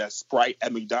opposite of that Sprite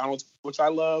at McDonald's, which I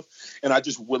love. And I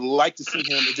just would like to see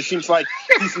him. It just seems like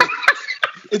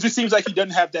he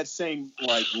doesn't have that same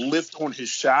lift on his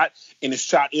shot, and his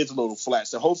shot is a little flat.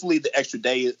 So hopefully the extra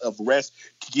day of rest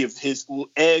to give his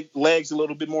legs a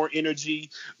little bit more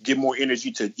energy, give more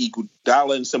energy to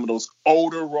Iguodala and some of those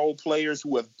older role players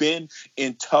who have been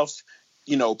in tough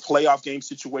playoff game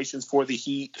situations for the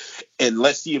Heat. And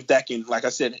let's see if that can, like I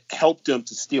said, help them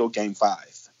to steal Game 5.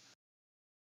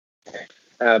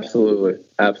 Absolutely.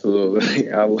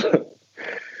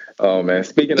 Oh man.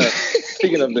 Speaking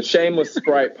of the shameless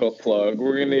Sprite plug,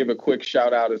 we're going to give a quick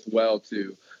shout out as well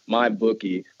to my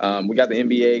bookie. We got the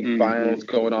NBA finals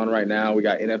going on right now. We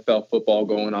got NFL football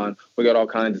going on. We got all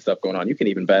kinds of stuff going on. You can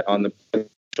even bet on the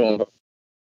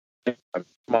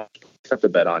stuff to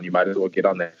bet on. You might as well get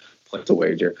on there, place a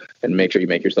wager, and make sure you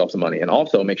make yourself some money. And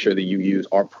also make sure that you use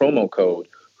our promo code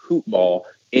HoopBall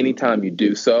anytime you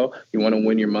do so. You want to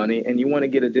win your money and you want to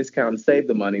get a discount and save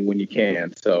the money when you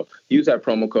can. So use that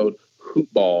promo code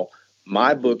HoopBall,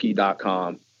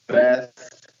 mybookie.com.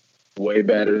 Best, way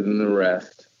better than the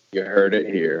rest. You heard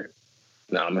it here.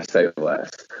 Now I'm going to say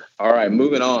less. All right,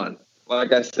 moving on.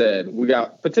 Like I said, we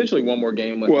got potentially one more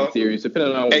game left in the series,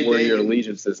 depending on where your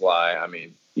allegiances lie. I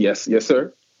mean, yes,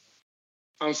 sir.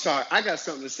 I'm sorry. I got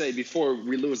something to say before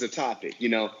we lose the topic.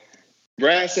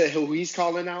 Brad said who he's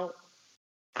calling out.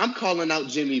 I'm calling out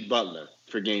Jimmy Butler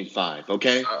for Game 5,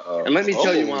 okay? Uh-oh. And let me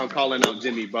tell you why I'm calling out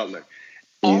Jimmy Butler.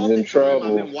 He's in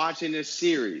trouble. I've been watching this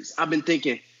series, I've been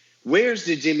thinking, where's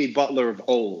the Jimmy Butler of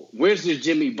old? Where's the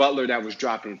Jimmy Butler that was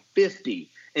dropping 50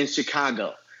 in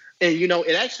Chicago? And,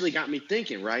 it actually got me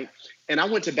thinking, right? And I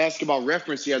went to Basketball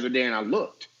Reference the other day and I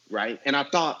looked, right? And I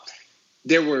thought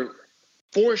there were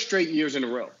 4 straight years in a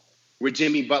row where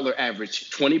Jimmy Butler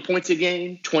averaged 20 points a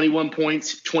game, 21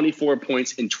 points, 24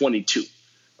 points, and 22.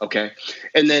 Okay.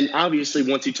 And then obviously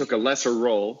once he took a lesser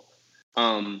role,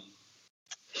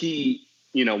 he,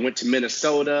 went to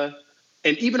Minnesota.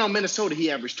 And even on Minnesota,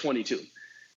 he averaged 22.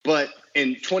 But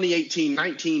in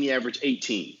 2018-19, he averaged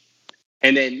 18.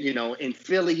 And then, in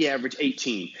Philly, he averaged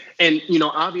 18. And,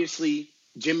 obviously,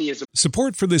 Jimmy is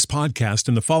Support for this podcast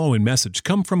and the following message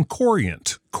come from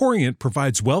Corient. Corient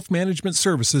provides wealth management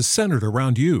services centered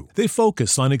around you. They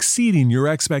focus on exceeding your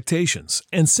expectations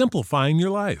and simplifying your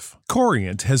life.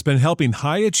 Corient has been helping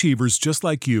high achievers just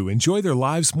like you enjoy their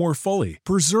lives more fully,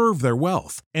 preserve their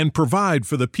wealth, and provide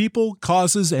for the people,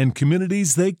 causes, and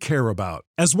communities they care about.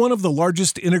 As one of the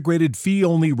largest integrated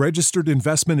fee-only registered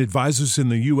investment advisors in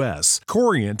the U.S.,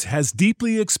 Corient has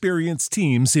deeply experienced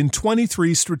teams in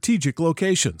 23 strategic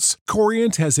locations.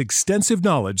 Corient has extensive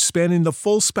knowledge spanning the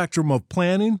full spectrum of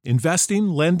planning, investing,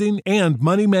 lending, and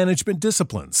money management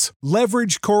disciplines.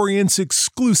 Leverage Corient's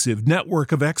exclusive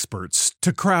network of experts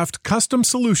to craft custom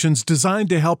solutions designed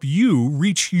to help you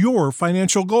reach your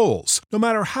financial goals, no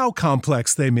matter how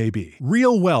complex they may be.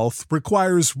 Real wealth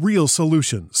requires real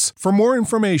solutions. For more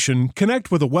information,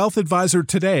 connect with a wealth advisor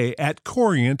today at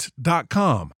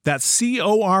Corient.com. That's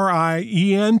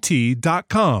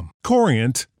Corient.com.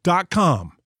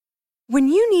 Corient.com. When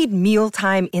you need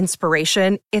mealtime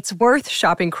inspiration, it's worth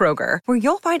shopping Kroger, where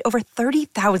you'll find over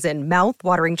 30,000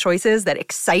 mouth-watering choices that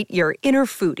excite your inner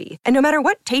foodie. And no matter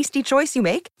what tasty choice you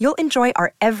make, you'll enjoy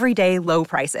our everyday low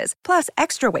prices, plus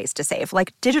extra ways to save,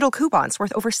 like digital coupons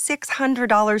worth over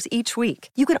 $600 each week.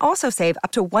 You can also save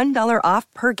up to $1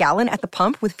 off per gallon at the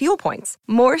pump with fuel points.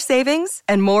 More savings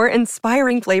and more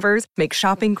inspiring flavors make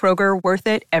shopping Kroger worth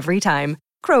it every time.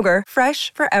 Kroger,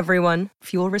 fresh for everyone.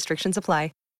 Fuel restrictions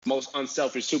apply. Most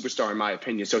unselfish superstar, in my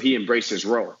opinion, so he embraced his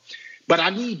role. But I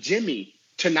need Jimmy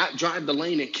to not drive the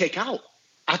lane and kick out.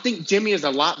 I think Jimmy is a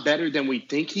lot better than we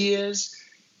think he is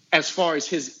as far as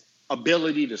his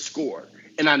ability to score.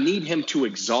 And I need him to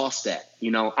exhaust that.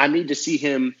 I need to see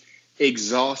him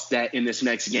exhaust that in this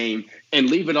next game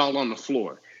and leave it all on the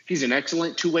floor. He's an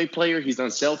excellent two-way player. He's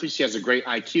unselfish. He has a great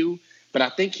IQ. But I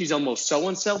think he's almost so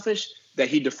unselfish that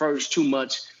he defers too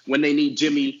much when they need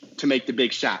Jimmy to make the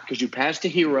big shot. Because you pass to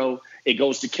Hero, it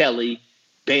goes to Kelly,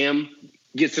 bam,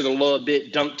 gets it a little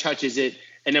bit, Dunk touches it,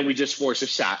 and then we just force a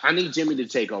shot. I need Jimmy to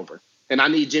take over. And I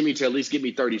need Jimmy to at least give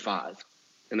me 35.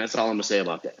 And that's all I'm going to say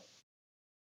about that.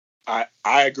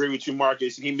 I agree with you,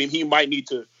 Marcus. He might need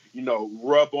to,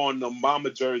 rub on the Mamba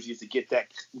jerseys to get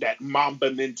that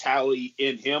Mamba mentality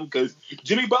in him, because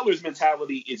Jimmy Butler's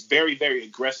mentality is very, very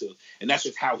aggressive, and that's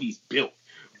just how he's built.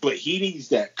 But he needs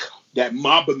that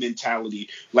Mamba mentality,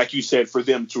 like you said, for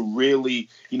them to really,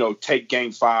 take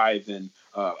Game 5. And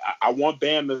I want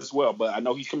Bam as well, but I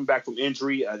know he's coming back from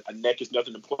injury. A neck is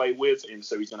nothing to play with, and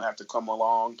so he's going to have to come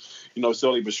along,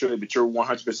 slowly but surely. But you're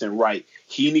 100% right.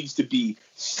 He needs to be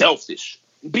selfish.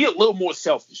 Be a little more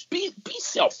selfish. Be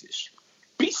selfish.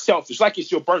 Be selfish. Like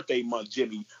it's your birthday month,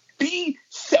 Jimmy. Be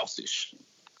selfish.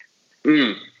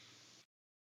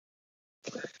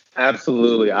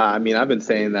 Absolutely. I mean, I've been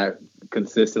saying that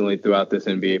consistently throughout this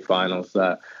NBA Finals,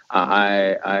 that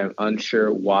I'm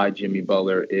unsure why Jimmy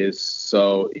Butler is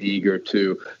so eager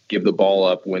to give the ball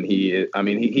up when he's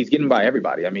getting by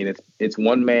everybody. I mean, it's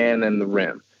one man and the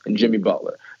rim and Jimmy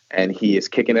Butler, and he is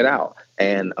kicking it out.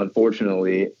 And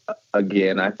unfortunately,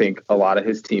 again, I think a lot of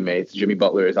his teammates, Jimmy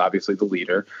Butler is obviously the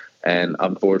leader, and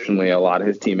unfortunately, a lot of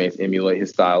his teammates emulate his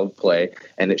style of play.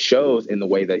 And it shows in the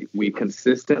way that we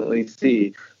consistently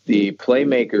see the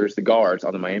playmakers, the guards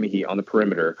on the Miami Heat on the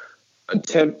perimeter,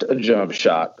 attempt a jump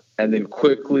shot and then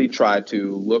quickly try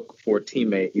to look for a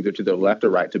teammate either to their left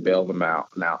or right to bail them out.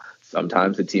 Now,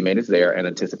 sometimes the teammate is there and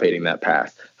anticipating that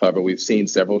pass. However, we've seen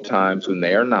several times when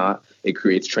they are not, it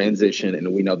creates transition,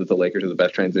 and we know that the Lakers are the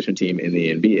best transition team in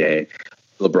the NBA.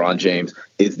 LeBron James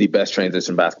is the best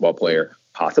transition basketball player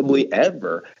possibly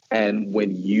ever. And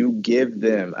when you give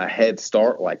them a head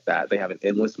start like that, they have an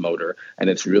endless motor, and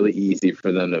it's really easy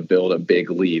for them to build a big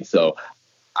lead. So,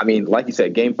 I mean, like you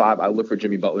said, Game 5, I look for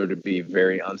Jimmy Butler to be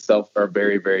very,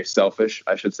 very selfish,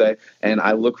 I should say. And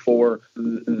I look for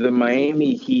the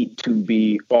Miami Heat to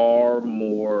be far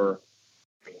more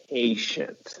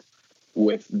patient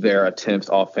with their attempts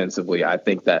offensively. I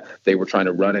think that they were trying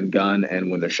to run and gun, and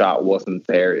when the shot wasn't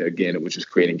there, again, it was just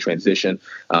creating transition.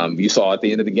 You saw at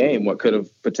the end of the game what could have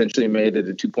potentially made it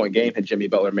a 2-point game had Jimmy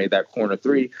Butler made that corner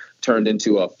three, turned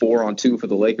into a 4-on-2 for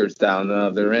the Lakers down the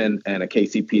other end, and a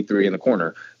KCP three in the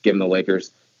corner, giving the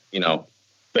Lakers,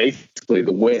 basically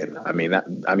the win. I mean,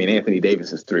 Anthony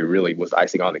Davis's three really was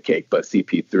icing on the cake, but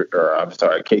KCP's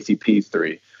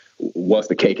three was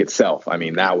the cake itself. I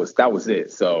mean, that was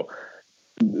it. So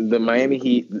the Miami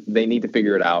Heat, they need to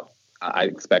figure it out. I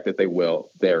expect that they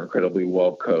will. They're incredibly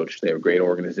well coached. They have a great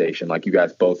organization, like you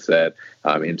guys both said.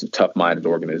 It's a tough-minded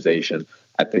organization.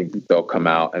 I think they'll come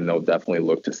out and they'll definitely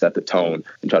look to set the tone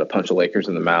and try to punch the Lakers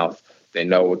in the mouth. They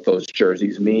know what those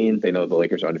jerseys mean. They know the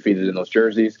Lakers are undefeated in those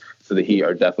jerseys, so the Heat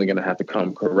are definitely going to have to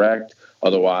come correct.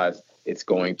 Otherwise, it's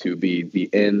going to be the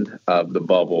end of the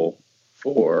bubble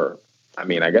for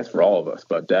all of us,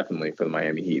 but definitely for the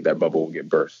Miami Heat. That bubble will get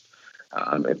burst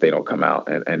if they don't come out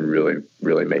and really,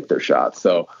 really make their shots.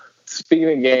 So speaking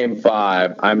of Game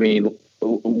 5, I mean,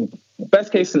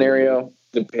 best case scenario,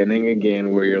 depending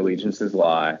again where your allegiances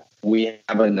lie, we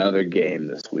have another game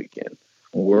this weekend.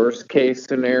 Worst case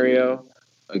scenario,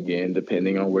 again,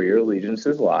 depending on where your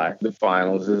allegiances lie, the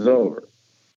finals is over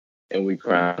and we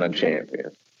crown a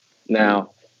champion.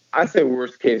 Now, I say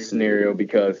worst case scenario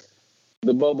because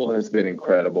the bubble has been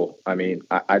incredible. I mean,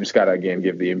 I just got to, again,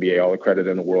 give the NBA all the credit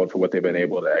in the world for what they've been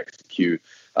able to execute.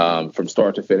 From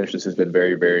start to finish, this has been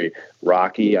very, very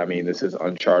rocky. I mean, this is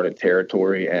uncharted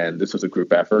territory, and this was a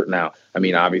group effort. Now, I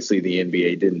mean, obviously, the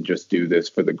NBA didn't just do this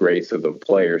for the grace of the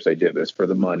players. They did this for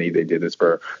the money. They did this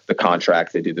for the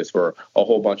contracts. They did this for a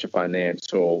whole bunch of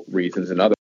financial reasons and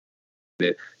other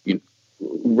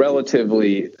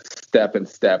relatively step in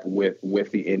step with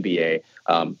the NBA,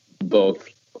 both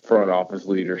front office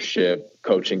leadership,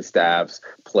 coaching staffs,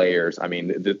 players. I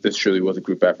mean, this truly was a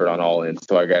group effort on all ends.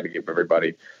 So I got to give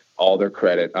everybody all their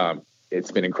credit.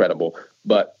 It's been incredible.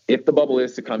 But if the bubble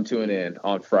is to come to an end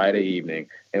on Friday evening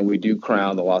and we do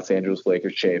crown the Los Angeles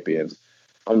Lakers champions,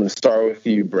 I'm going to start with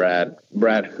you, Brad.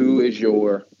 Brad, who is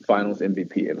your finals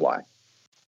MVP and why?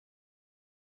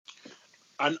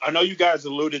 I know you guys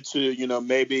alluded to,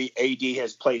 maybe AD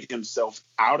has played himself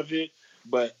out of it,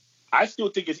 but I still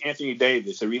think it's Anthony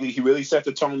Davis. He really set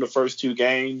the tone the first two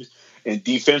games, and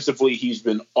defensively, he's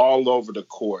been all over the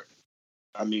court.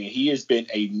 I mean, he has been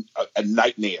a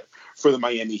nightmare for the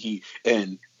Miami Heat.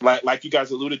 And like you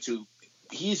guys alluded to,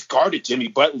 he's guarded Jimmy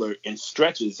Butler in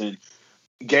stretches. And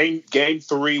game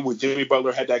 3, when Jimmy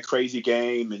Butler had that crazy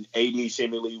game and AD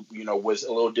seemingly, was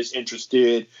a little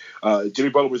disinterested, Jimmy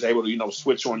Butler was able to,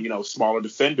 switch on, smaller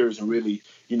defenders and really,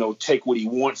 take what he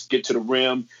wants, get to the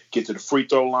rim, get to the free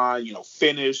throw line,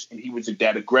 finish. And he was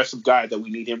that aggressive guy that we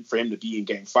need for him to be in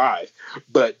game 5.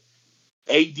 But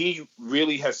AD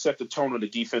really has set the tone on the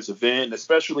defensive end,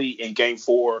 especially in game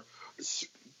 4,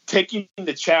 taking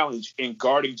the challenge in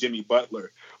guarding Jimmy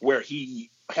Butler, where he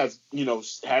has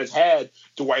had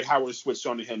Dwight Howard switched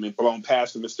on to him and blown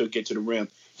past him and still get to the rim.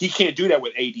 He can't do that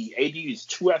with AD. AD is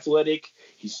too athletic.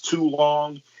 He's too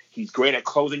long. He's great at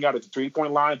closing out at the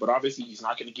 3-point line, but obviously he's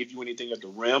not going to give you anything at the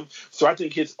rim. So I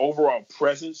think his overall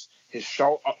presence, his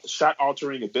shot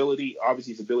altering ability,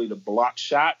 obviously his ability to block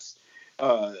shots,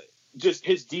 just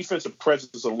his defensive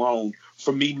presence alone,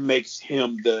 for me, makes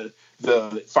him the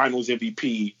finals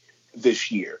MVP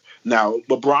this year. Now,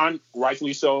 LeBron,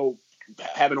 rightfully so,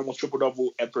 having almost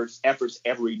triple-double efforts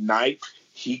every night,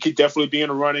 he could definitely be in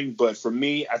the running. But for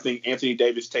me, I think Anthony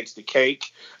Davis takes the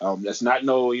cake. That's not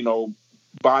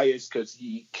bias, because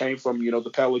he came from, the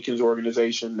Pelicans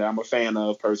organization that I'm a fan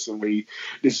of personally.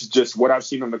 This is just what I've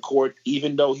seen on the court,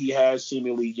 even though he has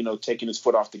seemingly, taken his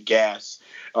foot off the gas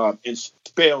in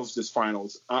spells this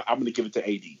finals. I'm going to give it to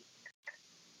AD.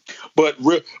 But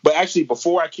actually,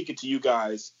 before I kick it to you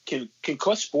guys, can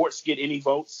Clutch Sports get any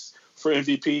votes for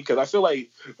MVP? Because I feel like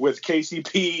with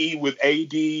KCP, with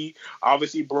AD,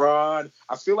 obviously Bron,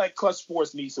 I feel like Clutch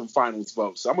Sports needs some finals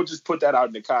votes. So I'm going to just put that out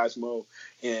in the cosmo.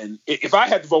 And if I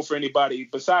had to vote for anybody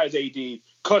besides AD,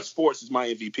 Clutch Sports is my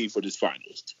MVP for this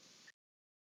finals.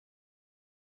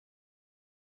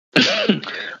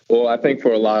 Well, I think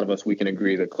for a lot of us, we can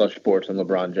agree that Clutch Sports and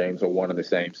LeBron James are one and the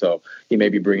same. So he may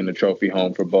be bringing the trophy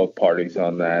home for both parties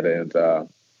on that. And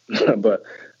but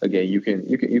again, you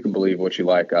can believe what you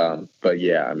like. But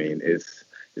yeah, I mean, it's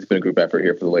been a group effort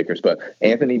here for the Lakers. But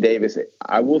Anthony Davis,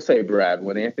 I will say, Brad,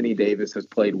 when Anthony Davis has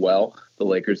played well, the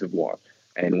Lakers have won,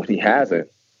 and when he hasn't,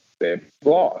 they've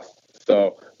lost.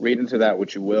 So read into that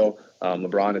what you will.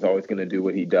 LeBron is always going to do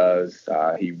what he does.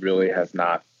 He really has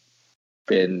not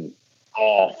been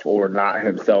off or not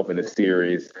himself in a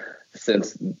series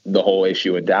since the whole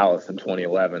issue in Dallas in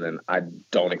 2011, and I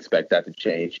don't expect that to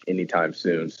change anytime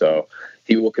soon. So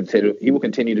he will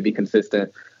continue to be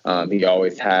consistent. He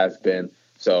always has been.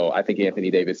 So I think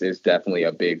Anthony Davis is definitely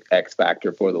a big X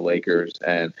factor for the Lakers.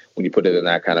 And when you put it in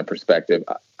that kind of perspective,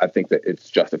 I think that it's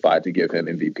justified to give him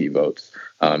MVP votes,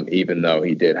 even though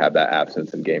he did have that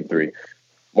absence in Game 3.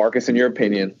 Marcus, in your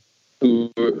opinion,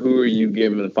 who are you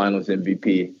giving the finals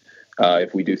MVP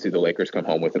if we do see the Lakers come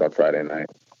home with it on Friday night?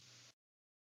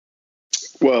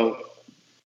 Well,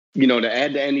 to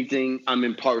add to anything, I'm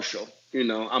impartial.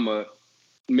 I'm a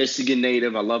Michigan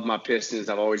native. I love my Pistons.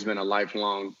 I've always been a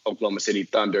lifelong Oklahoma City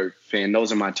Thunder fan.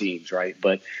 Those are my teams, right?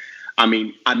 But, I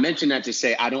mean, I mentioned that to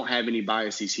say I don't have any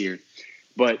biases here.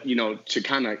 But, to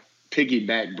kind of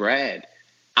piggyback Brad,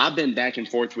 I've been back and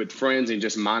forth with friends and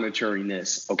just monitoring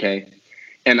this, okay?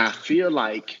 And I feel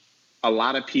like a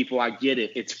lot of people, I get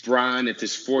it. It's Bron. It's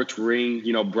his 4th ring.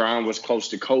 Bron was close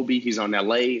to Kobe. He's on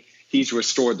LA. He's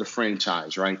restored the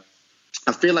franchise, right?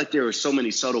 I feel like there are so many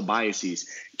subtle biases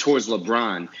towards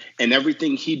LeBron, and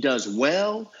everything he does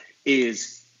well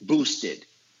is boosted.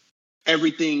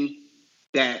 Everything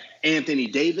that Anthony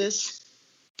Davis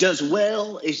does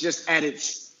well is just at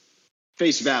its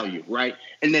face value, right?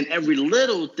 And then every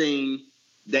little thing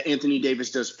that Anthony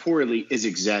Davis does poorly is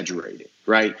exaggerated,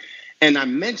 right? And I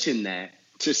mention that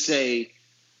to say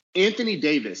Anthony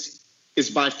Davis is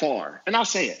by far, and I'll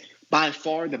say it, by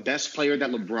far the best player that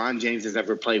LeBron James has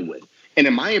ever played with. And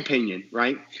in my opinion,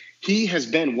 right, he has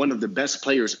been one of the best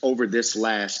players over this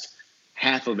last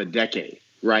half of a decade,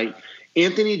 right?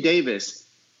 Anthony Davis,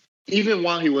 even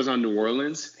while he was on New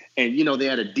Orleans, and, they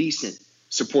had a decent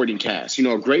supporting cast,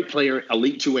 a great player,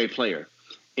 elite 2A player.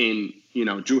 And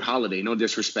Drew Holiday, no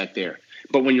disrespect there.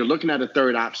 But when you're looking at a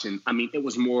third option, I mean, it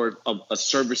was more of a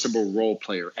serviceable role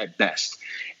player at best.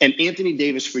 And Anthony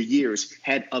Davis for years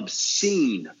had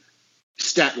obscene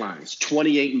stat lines,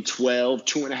 28 and 12,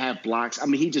 2.5 blocks. I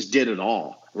mean, he just did it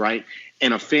all, right?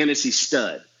 And a fantasy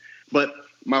stud. But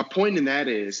my point in that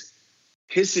is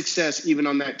his success, even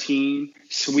on that team,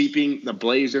 sweeping the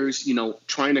Blazers,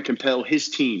 trying to compel his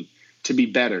team to be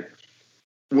better,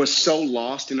 was so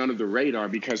lost and under the radar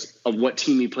because of what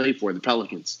team he played for, the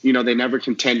Pelicans. They never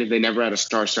contended. They never had a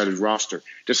star-studded roster,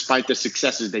 despite the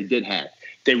successes they did have.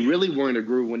 They really weren't a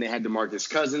groove when they had DeMarcus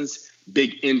Cousins.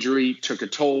 Big injury took a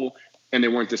toll, and they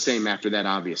weren't the same after that,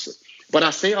 obviously. But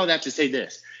I say all that to say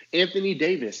this. Anthony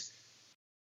Davis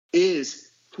is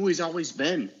who he's always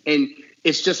been. And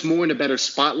it's just more in a better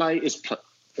spotlight.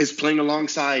 Is playing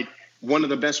alongside one of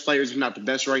the best players, if not the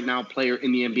best right now player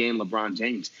in the NBA, and LeBron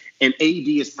James. And AD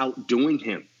is outdoing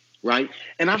him, right?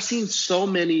 And I've seen so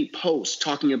many posts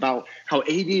talking about how AD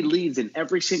leads in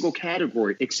every single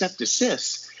category except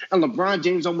assists. And LeBron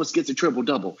James almost gets a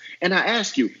triple-double. And I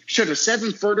ask you, should a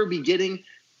seven-footer be getting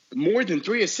more than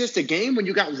 3 assists a game when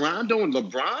you got Rondo and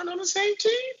LeBron on the same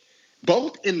team?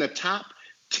 Both in the top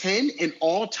 10 in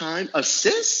all-time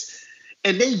assists?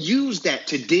 And they use that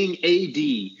to ding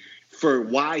AD for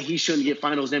why he shouldn't get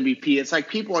Finals MVP. It's like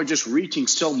people are just reaching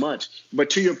so much.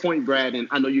 But to your point, Brad, and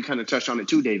I know you kind of touched on it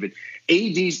too, David,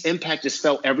 AD's impact is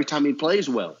felt every time he plays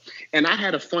well. And I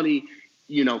had a funny,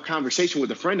 conversation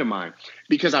with a friend of mine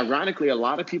because ironically, a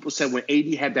lot of people said when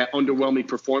AD had that underwhelming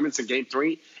performance in Game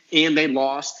 3 and they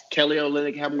lost, Kelly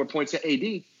Olynyk had more points than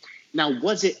AD. Now,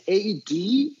 was it AD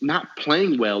not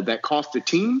playing well that cost the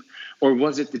team, or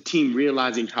was it the team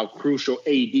realizing how crucial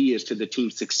AD is to the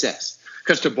team's success?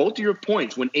 Because to both of your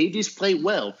points, when AD's played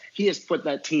well, he has put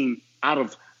that team out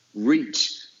of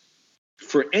reach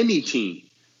for any team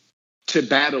to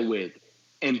battle with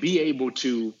and be able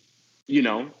to,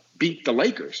 beat the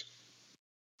Lakers.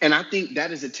 And I think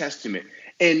that is a testament.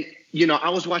 And, I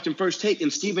was watching First Take,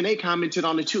 and Stephen A. commented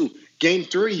on it too. Game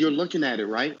 3, you're looking at it,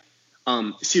 right?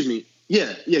 Game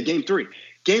 3.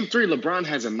 Game 3, LeBron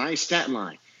has a nice stat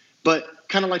line. But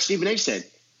kind of like Stephen A. said,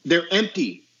 they're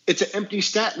empty. It's an empty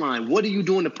stat line. What are you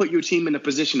doing to put your team in a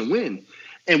position to win?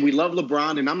 And we love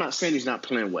LeBron, and I'm not saying he's not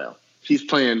playing well. He's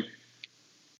playing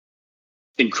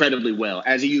incredibly well,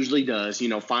 as he usually does.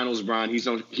 Finals LeBron,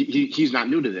 he's not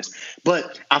new to this.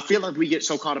 But I feel like we get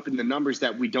so caught up in the numbers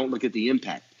that we don't look at the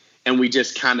impact. And we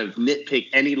just kind of nitpick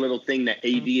any little thing that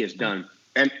AD has done.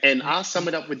 And I'll sum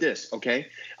it up with this, okay?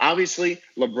 Obviously,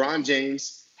 LeBron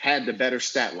James had the better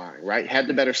stat line, right? Had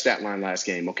the better stat line last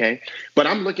game, okay? But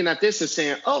I'm looking at this and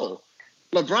saying,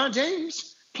 LeBron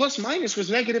James plus minus was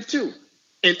 -2.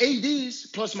 And AD's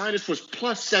plus minus was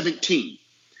plus 17.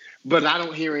 But I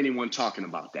don't hear anyone talking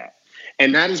about that.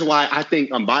 And that is why I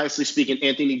think, unbiasedly speaking,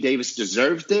 Anthony Davis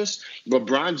deserves this.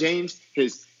 LeBron James,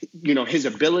 his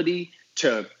ability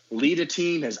to lead a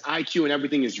team, his IQ and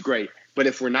everything is great. But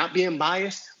if we're not being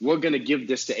biased, we're going to give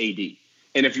this to AD.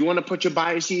 And if you want to put your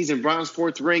biases in Bron's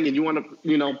 4th ring and you want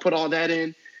to, put all that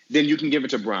in, then you can give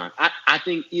it to Bron. I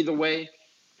think either way,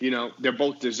 they're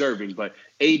both deserving. But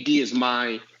AD is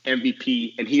my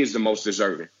MVP, and he is the most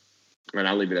deserving. And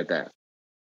I'll leave it at that.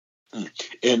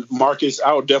 And Marcus,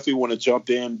 I would definitely want to jump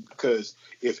in because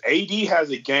if AD has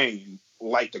a game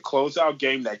like the closeout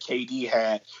game that KD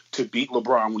had to beat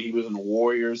LeBron when he was in the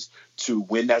Warriors to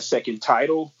win that second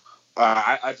title,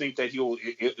 I think that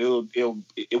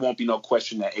it won't be no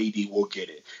question that AD will get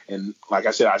it. And like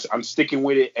I said, I'm sticking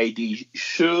with it. AD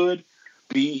should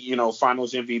be,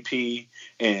 Finals MVP.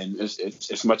 And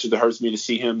as much as it hurts me to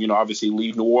see him, obviously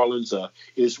leave New Orleans,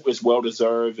 it's well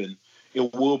deserved, and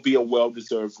it will be a well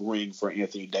deserved ring for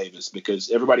Anthony Davis because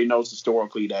everybody knows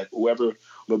historically that whoever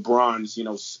LeBron's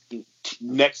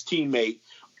next teammate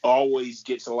always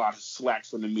gets a lot of slack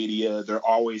from the media. They're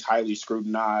always highly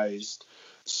scrutinized.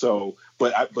 So,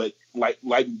 but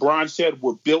like Bron said,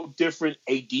 we're built different.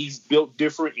 AD's built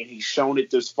different, and he's shown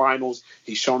it this finals.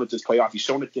 He's shown it this playoff. He's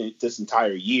shown it this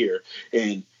entire year.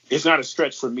 And it's not a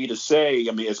stretch for me to say,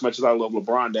 as much as I love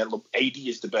LeBron, that AD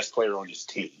is the best player on his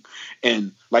team.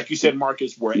 And like you said,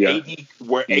 Marcus,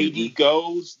 AD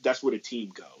goes, that's where the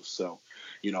team goes. So,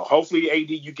 hopefully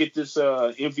AD, you get this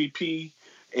MVP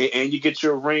and you get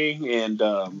your ring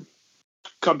and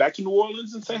come back to New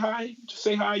Orleans and say hi. Just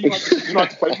say hi. You don't have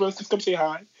to play for us. Just come say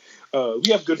hi.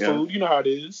 We have good food. You know how it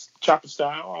is. Chopper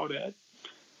style, all that.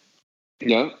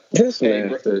 Yeah. This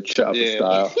man, the chopper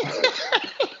style.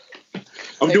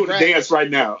 I'm doing a dance right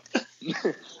now.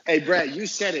 Hey, Brad, you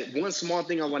said it. One small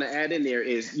thing I want to add in there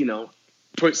is,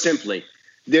 put simply,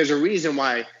 there's a reason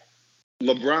why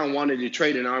LeBron wanted to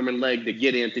trade an arm and leg to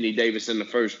get Anthony Davis in the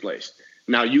first place.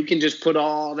 Now, you can just put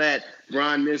all that,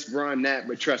 Bron this, Bron that,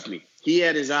 but trust me, he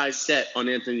had his eyes set on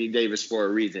Anthony Davis for a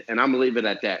reason, and I'm going to leave it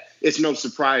at that. It's no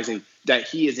surprising that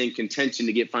he is in contention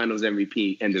to get Finals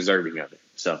MVP and deserving of it.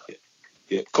 So,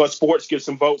 yeah. Clutch Sports, give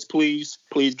some votes, please.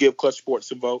 Please give Clutch Sports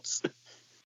some votes.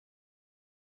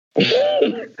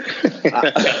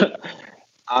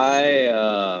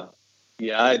 I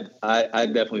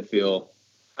definitely feel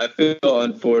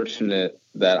unfortunate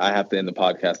that I have to end the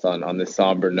podcast on this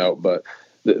somber note, but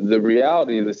the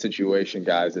reality of the situation,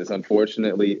 guys, is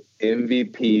unfortunately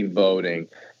MVP voting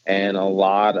and a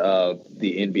lot of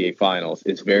the NBA Finals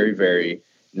is very, very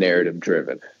narrative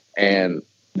driven. And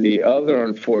the other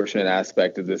unfortunate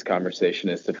aspect of this conversation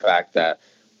is the fact that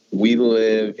we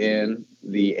live in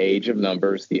the age of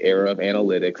numbers, the era of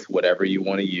analytics, whatever you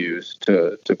want to use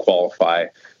to qualify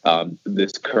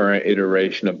this current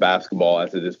iteration of basketball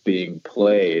as it is being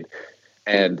played.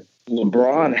 And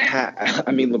LeBron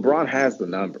has the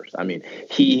numbers. I mean,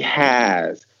 he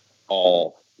has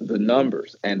all the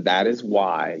numbers. And that is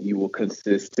why you will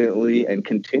consistently and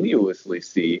continuously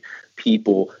see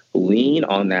people lean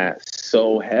on that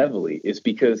so heavily. It's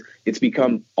because it's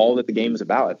become all that the game is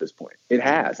about at this point. It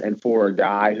has. And for a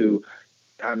guy who,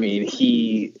 I mean,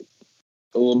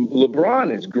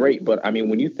 LeBron is great, but I mean,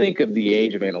 when you think of the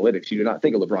age of analytics, you do not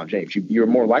think of LeBron James. You're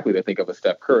more likely to think of a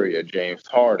Steph Curry, a James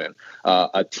Harden,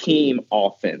 a team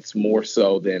offense more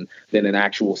so than an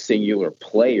actual singular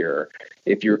player.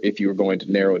 If you're going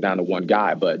to narrow it down to one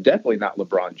guy, but definitely not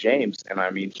LeBron James. And I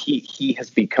mean, he has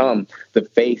become the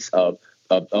face of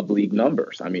league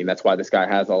numbers. I mean, that's why this guy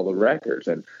has all the records.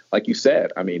 And like you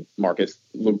said, I mean, Marcus,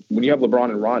 when you have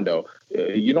LeBron and Rondo,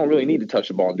 you don't really need to touch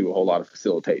the ball and do a whole lot of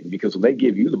facilitating, because when they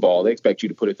give you the ball, they expect you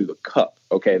to put it through the cup.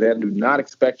 Okay, they do not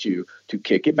expect you to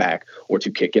kick it back or to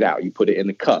kick it out. You put it in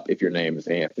the cup if your name is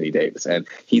Anthony Davis. And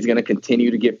he's going to continue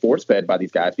to get force-fed by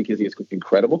these guys because he has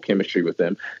incredible chemistry with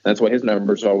them. That's why his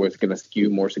numbers are always going to skew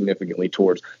more significantly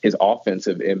towards his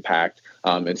offensive impact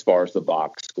as far as the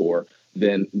box score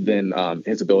than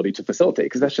his ability to facilitate,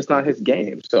 because that's just not his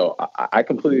game. So I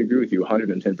completely agree with you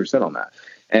 110% on that.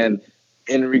 And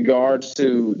in regards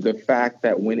to the fact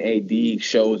that when AD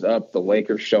shows up, the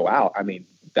Lakers show out, I mean,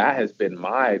 that has been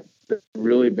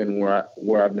really been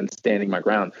where I've been standing my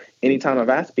ground anytime I've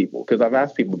asked people, because I've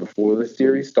asked people before the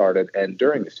series started and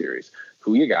during the series,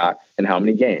 who you got and how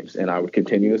many games. And I would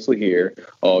continuously hear,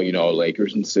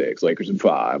 Lakers in 6, Lakers in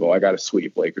 5. Oh, I got a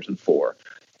sweep, Lakers in 4.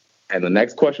 And the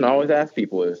next question I always ask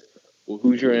people is, well,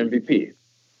 who's your MVP?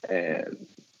 And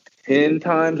 10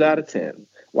 times out of 10,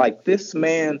 like, this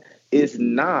man is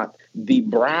not the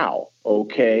brow,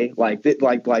 okay? Like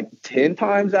 10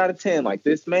 times out of 10, like,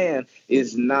 this man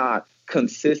is not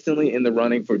consistently in the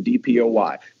running for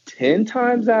DPOY. 10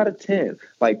 times out of 10,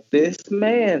 like, this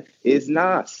man is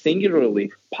not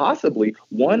singularly, possibly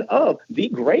one of the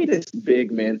greatest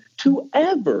big men to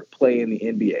ever play in the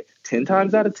NBA. 10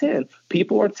 times out of 10,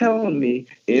 people are telling me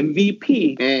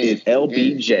MVP is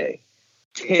LBJ.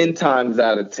 10 times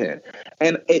out of 10.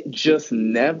 And it just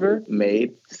never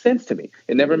made sense to me.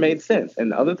 It never made sense.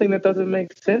 And the other thing that doesn't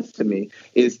make sense to me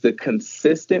is the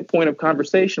consistent point of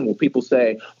conversation where people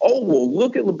say, oh, well,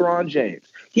 look at LeBron James.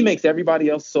 He makes everybody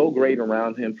else so great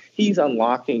around him. He's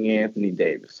unlocking Anthony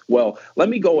Davis. Well, let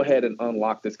me go ahead and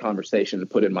unlock this conversation and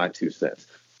put in my 2 cents.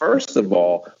 First of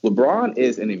all, LeBron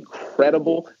is an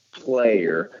incredible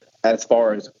player as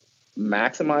far as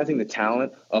maximizing the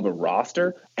talent of a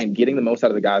roster and getting the most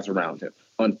out of the guys around him.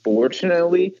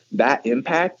 Unfortunately, that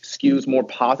impact skews more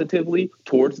positively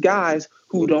towards guys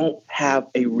who don't have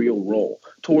a real role,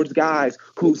 towards guys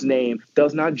whose name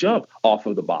does not jump off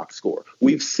of the box score.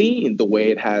 We've seen the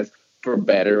way it has, for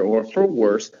better or for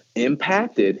worse,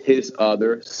 impacted his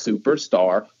other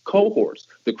superstar cohorts,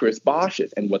 the Chris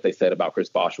Bosches, and what they said about Chris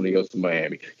Bosh when he goes to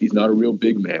Miami. He's not a real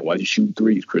big man. Why does he shoot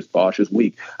threes? Chris Bosh is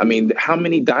weak. I mean, how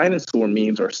many dinosaur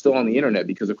memes are still on the internet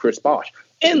because of Chris Bosh?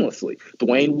 Endlessly.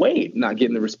 Dwayne Wade not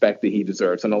getting the respect that he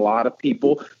deserves. And a lot of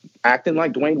people acting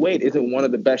like Dwayne Wade isn't one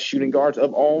of the best shooting guards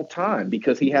of all time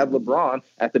because he had LeBron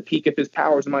at the peak of his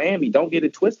powers in Miami. Don't get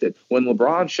it twisted. When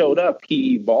LeBron showed up,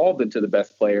 he evolved into the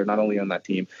best player, not only on that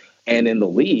team and in the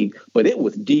league, but it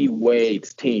was D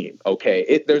Wade's team.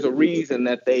 Okay. There's a reason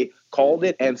that they called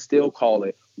it and still call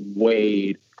it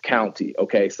Wade County.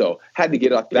 Okay. So had to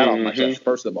get that off my chest,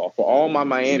 first of all, for all my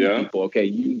Miami people. Okay.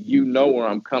 You know where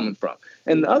I'm coming from.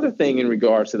 And the other thing in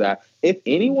regards to that, if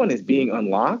anyone is being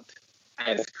unlocked,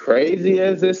 as crazy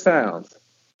as this sounds,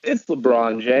 it's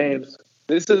LeBron James.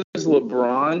 This is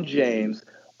LeBron James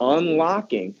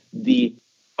unlocking the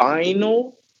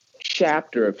final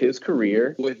chapter of his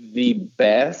career with the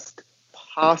best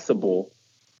possible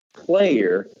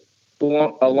player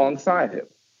alongside him.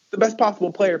 The best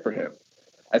possible player for him,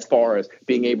 as far as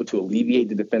being able to alleviate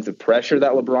the defensive pressure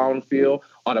that LeBron would feel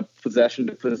on a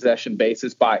possession-to-possession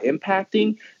basis by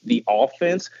impacting the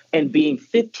offense and being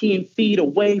 15 feet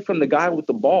away from the guy with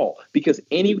the ball. Because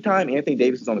anytime Anthony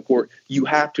Davis is on the court, you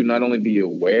have to not only be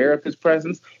aware of his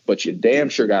presence, but you damn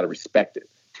sure got to respect it.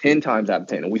 10 times out of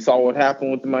 10. And we saw what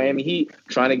happened with the Miami Heat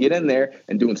trying to get in there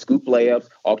and doing scoop layups,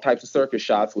 all types of circus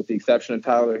shots, with the exception of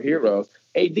Tyler Heroes.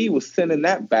 AD was sending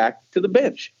that back to the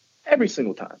bench every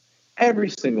single time. Every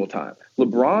single time.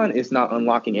 LeBron is not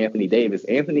unlocking Anthony Davis.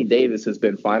 Anthony Davis has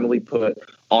been finally put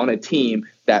on a team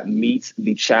that meets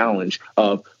the challenge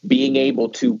of being able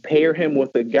to pair him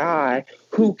with a guy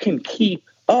who can keep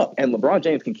up. And LeBron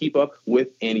James can keep up with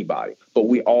anybody. But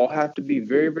we all have to be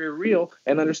very, very real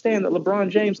and understand that LeBron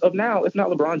James of now is not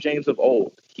LeBron James of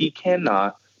old. He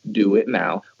cannot do it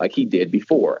now like he did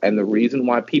before. And the reason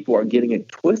why people are getting it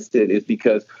twisted is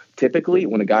because typically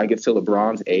when a guy gets to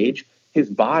LeBron's age, his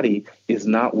body is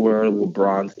not where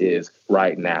LeBron's is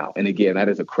right now. And again, that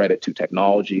is a credit to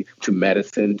technology, to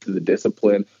medicine, to the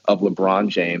discipline of LeBron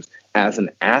James as an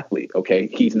athlete, okay?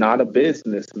 He's not a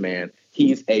businessman.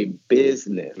 He's a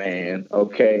businessman,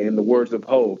 okay, in the words of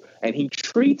Hov. And he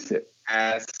treats it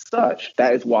as such.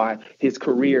 That is why his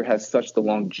career has such the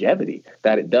longevity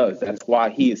that it does. That's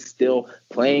why he is still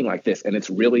playing like this. And it's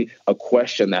really a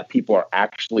question that people are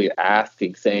actually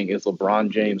asking, saying, is LeBron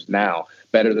James now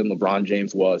better than LeBron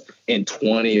James was in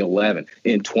 2011,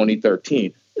 in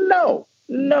 2013?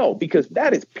 No, because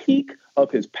that is peak of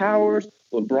his powers,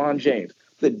 LeBron James.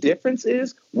 The difference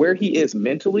is where he is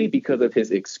mentally because of his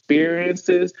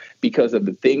experiences, because of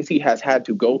the things he has had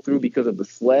to go through, because of the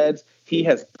sleds he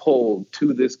has pulled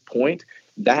to this point.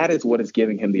 That is what is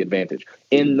giving him the advantage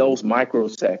in those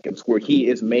microseconds where he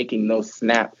is making those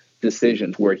snap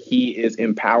decisions, where he is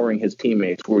empowering his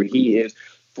teammates, where he is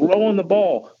throwing the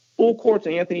ball full court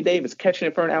to Anthony Davis, catching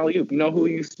it for an alley-oop. You know who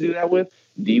he used to do that with?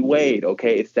 D. Wade,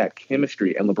 okay? It's that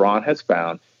chemistry, and LeBron has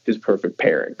found his perfect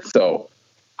pairing. So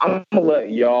I'm going to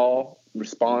let y'all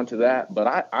respond to that.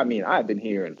 But I mean, I've been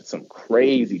hearing some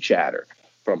crazy chatter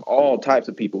from all types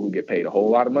of people who get paid a whole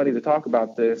lot of money to talk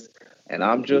about this. And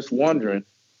I'm just wondering,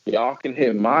 y'all can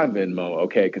hit my Venmo,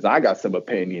 okay? Because I got some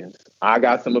opinions.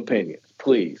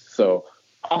 Please. So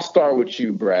I'll start with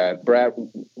you, Brad. Brad,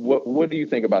 what do you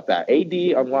think about that? AD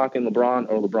unlocking LeBron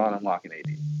or LeBron unlocking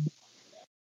AD?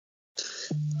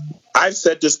 I've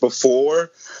said this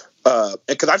before,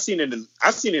 because I've seen it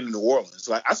in New Orleans.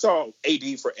 Like I saw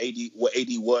what AD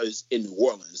was in New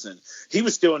Orleans, and he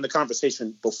was still in the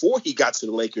conversation before he got to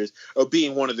the Lakers of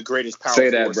being one of the greatest power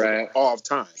forwards of all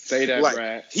time. Say that, like,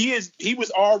 Brad. He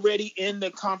was already in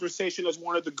the conversation as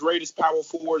one of the greatest power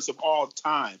forwards of all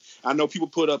time. I know people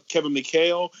put up Kevin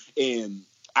McHale, and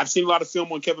I've seen a lot of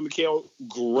film on Kevin McHale.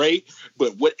 Great,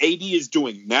 but what AD is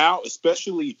doing now,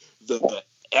 especially the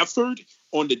effort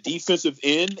on the defensive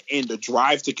end and the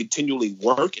drive to continually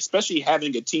work, especially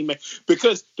having a teammate.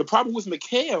 Because the problem with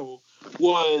McHale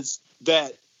was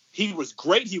that he was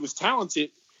great, he was talented,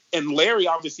 and Larry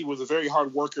obviously was a very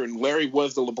hard worker, and Larry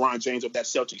was the LeBron James of that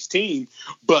Celtics team.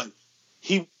 But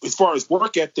he, as far as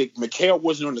work ethic, McHale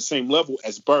wasn't on the same level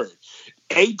as Bird.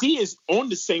 AD is on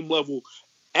the same level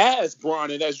as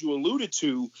Bron, and as you alluded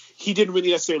to, he didn't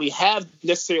really necessarily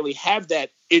have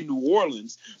that in New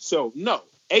Orleans. So no.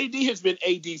 AD has been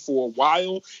AD for a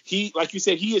while. He, like you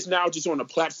said, he is now just on a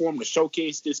platform to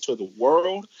showcase this to the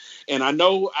world. And I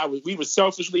know we were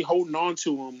selfishly holding on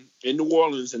to him in New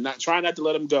Orleans and trying not to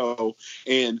let him go.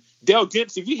 And Dell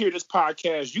Gibbs, if you hear this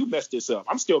podcast, you messed this up.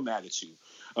 I'm still mad at you.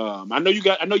 I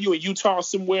know you in Utah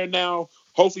somewhere now.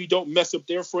 Hopefully you don't mess up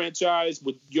their franchise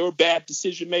with your bad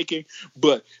decision making.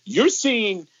 But you're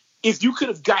seeing if you could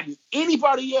have gotten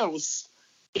anybody else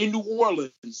in New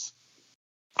Orleans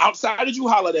outside of Drew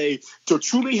Holiday to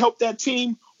truly help that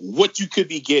team, what you could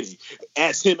be getting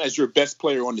as him as your best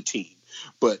player on the team.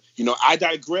 But, I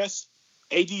digress.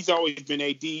 AD's always been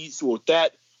AD. So with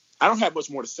that, I don't have much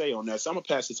more to say on that. So I'm going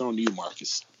to pass this on to you,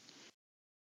 Marcus.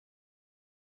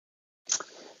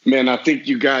 Man, I think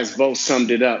you guys both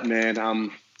summed it up,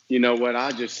 man. You know what?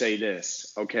 I'll just say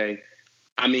this, okay?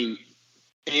 I mean,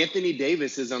 Anthony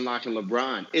Davis is unlocking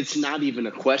LeBron. It's not even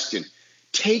a question.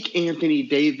 Take Anthony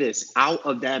Davis out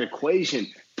of that equation.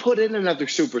 Put in another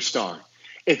superstar.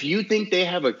 If you think they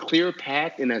have a clear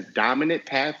path and a dominant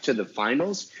path to the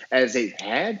finals as they've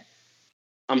had,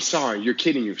 I'm sorry, you're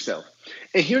kidding yourself.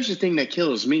 And here's the thing that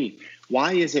kills me.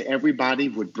 Why is it everybody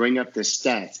would bring up the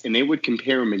stats and they would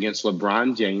compare him against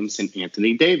LeBron James and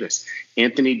Anthony Davis?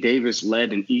 Anthony Davis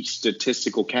led in each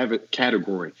statistical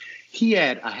category. He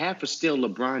had a half a steal.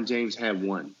 LeBron James had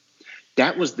one.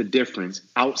 That was the difference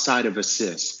outside of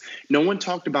assists. No one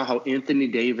talked about how Anthony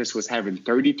Davis was having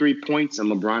 33 points and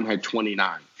LeBron had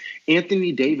 29.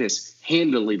 Anthony Davis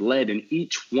handily led in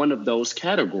each one of those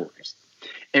categories.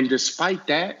 And despite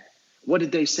that, what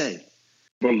did they say?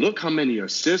 But look how many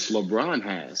assists LeBron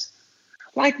has.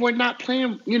 Like we're not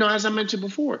playing, as I mentioned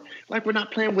before, like we're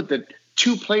not playing with the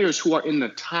two players who are in the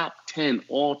top 10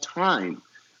 all-time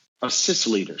assist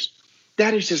leaders.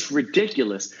 That is just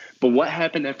ridiculous. But what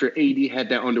happened after AD had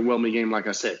that underwhelming game? Like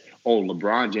I said,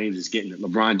 LeBron James is getting it.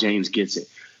 LeBron James gets it.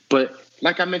 But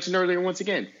like I mentioned earlier, once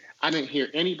again, I didn't hear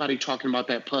anybody talking about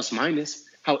that plus minus,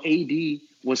 how AD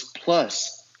was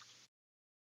plus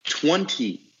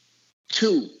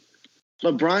 22.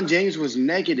 LeBron James was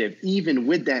negative even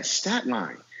with that stat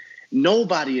line.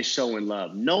 Nobody is showing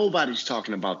love. Nobody's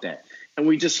talking about that. And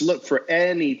we just look for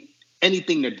anything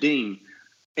to ding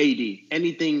AD,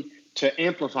 anything to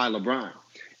amplify LeBron.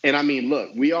 And I mean, look,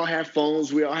 we all have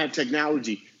phones. We all have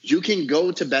technology. You can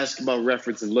go to Basketball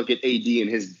Reference and look at AD and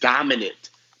his dominant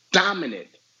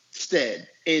stead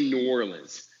in New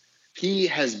Orleans. He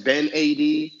has been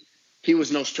AD. He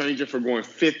was no stranger for going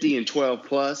 50 and 12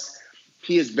 plus.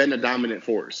 He has been a dominant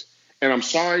force. And I'm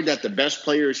sorry that the best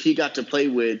players he got to play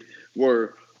with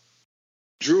were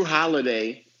Drew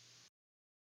Holiday,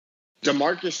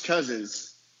 DeMarcus Cousins,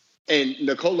 and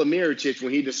Nikola Mirotic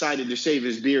when he decided to shave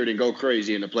his beard and go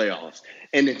crazy in the playoffs.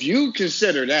 And if you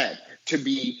consider that to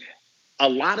be a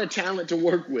lot of talent to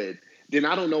work with, then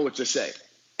I don't know what to say.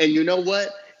 And you know what?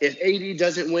 If AD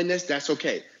doesn't win this, that's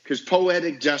okay. Because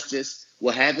poetic justice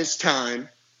will have its time,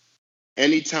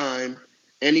 anytime,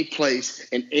 any place,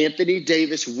 and Anthony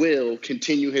Davis will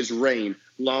continue his reign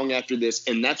long after this.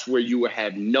 And that's where you will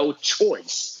have no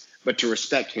choice but to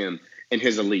respect him and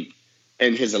his elite.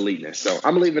 And his eliteness. So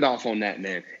I'm going to leave it off on that,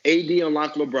 man. AD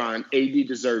unlocked LeBron. AD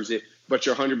deserves it. But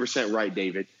you're 100% right,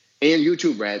 David. And you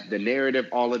too, Brad. The narrative,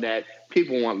 all of that.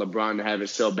 People want LeBron to have it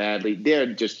so badly.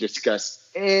 They'll just discuss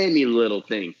any little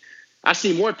thing. I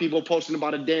see more people posting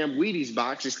about a damn Wheaties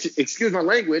box, excuse my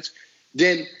language,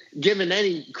 than giving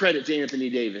any credit to Anthony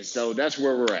Davis. So that's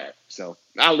where we're at. So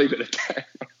I'll leave it at that.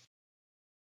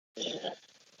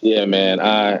 Yeah, man.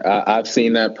 I've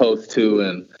seen that post too,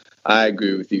 and I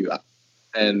agree with you.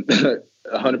 And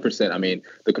 100%. I mean,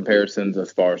 the comparisons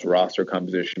as far as roster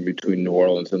composition between New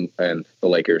Orleans and the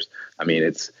Lakers, I mean,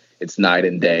 it's night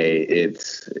and day.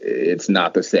 It's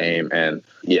not the same. And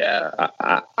yeah,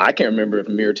 I can't remember if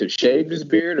Mirotic shaved his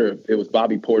beard or if it was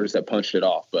Bobby Portis that punched it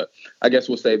off. But I guess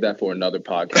we'll save that for another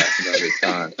podcast another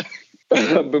time.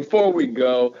 Before we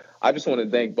go, I just want to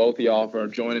thank both of y'all for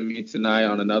joining me tonight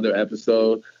on another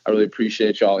episode. I really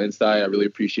appreciate y'all insight. I really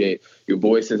appreciate your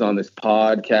voices on this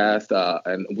podcast.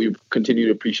 And we continue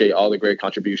to appreciate all the great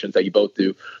contributions that you both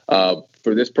do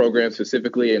for this program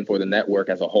specifically and for the network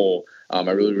as a whole. I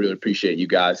really, really appreciate you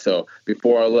guys. So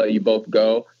before I let you both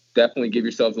go, definitely give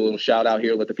yourselves a little shout out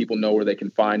here. Let the people know where they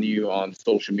can find you on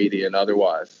social media and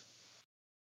otherwise.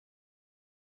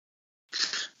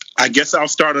 I guess I'll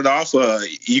start it off.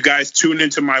 You guys tune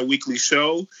into my weekly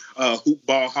show, Hoop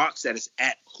Ball Hawks. That is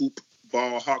at Hoop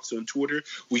Ball Hawks on Twitter.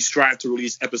 We strive to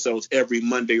release episodes every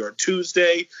Monday or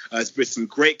Tuesday. It's been some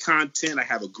great content. I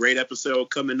have a great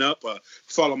episode coming up.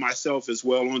 Follow myself as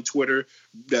well on Twitter.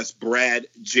 That's Brad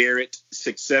Jarrett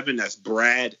 67. That's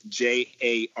Brad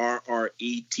JARRETT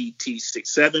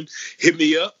 67. Hit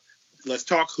me up. Let's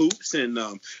talk hoops and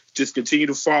just continue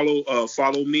to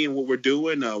follow me and what we're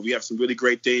doing. We have some really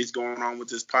great things going on with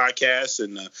this podcast.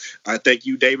 And I thank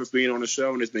you, David, for being on the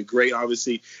show. And it's been great,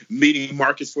 obviously, meeting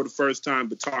Marcus for the first time,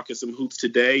 but talking some hoops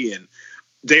today. And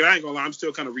David, I ain't gonna lie, I'm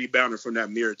still kind of rebounding from that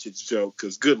Mirotic joke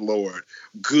because good Lord,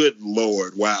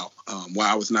 wow.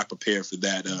 I was not prepared for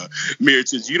that.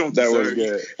 Mirotic, you don't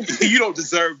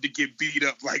deserve to get beat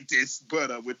up like this.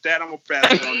 But with that, I'm gonna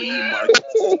pass it on to you, Marcus.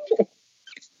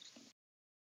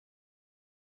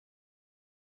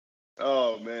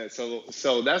 Oh, man.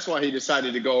 So that's why he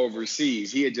decided to go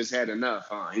overseas. He had just had enough,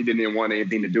 huh? He didn't even want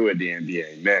anything to do with the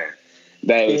NBA. Man,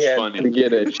 that is funny. He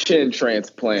had to get a chin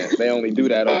transplant. They only do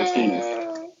that overseas.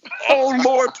 Oh,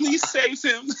 Lord, please save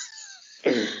him.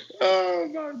 Oh,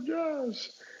 my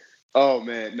gosh. Oh,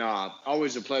 man. Nah,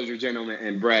 always a pleasure, gentlemen.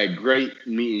 And Brad, great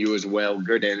meeting you as well.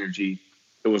 Good energy.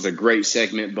 It was a great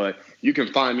segment. But you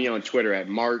can find me on Twitter at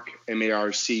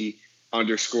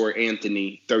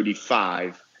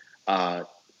Mark_Anthony35.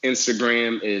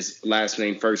 Instagram is last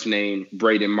name, first name,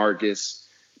 Braden Marcus,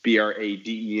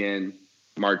 BRADEN,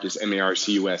 Marcus,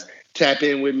 MARCUS. Tap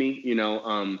in with me.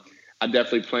 I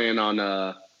definitely plan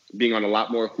on being on a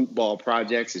lot more hoop ball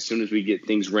projects as soon as we get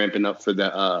things ramping up for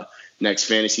the next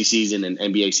fantasy season and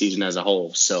NBA season as a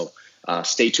whole. So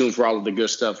stay tuned for all of the good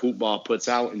stuff Hoop Ball puts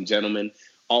out. And gentlemen,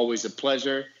 always a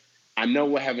pleasure. I know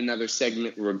we'll have another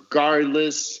segment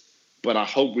regardless, but I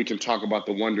hope we can talk about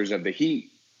the wonders of the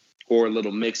Heat or a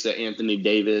little mix of Anthony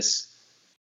Davis,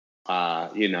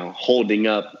 holding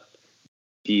up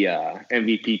the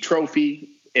MVP trophy.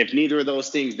 If neither of those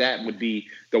things, that would be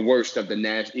the worst of the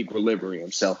Nash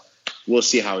equilibrium. So we'll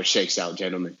see how it shakes out,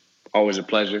 gentlemen. Always a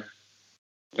pleasure.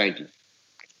 Thank you.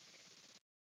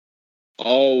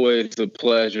 Always a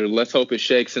pleasure. Let's hope it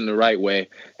shakes in the right way,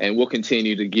 and we'll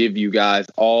continue to give you guys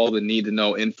all the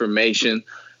need-to-know information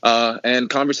and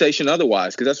conversation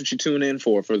otherwise, because that's what you tune in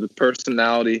for the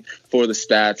personality, for the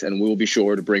stats, and we'll be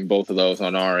sure to bring both of those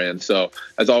on our end. So,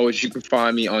 as always, you can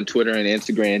find me on Twitter and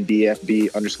Instagram,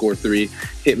 DFB_3.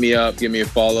 Hit me up, give me a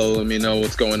follow, let me know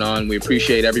what's going on. We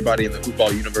appreciate everybody in the Hoop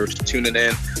Ball universe tuning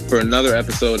in for another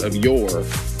episode of your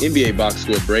NBA Box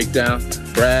Score Breakdown.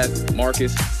 Brad,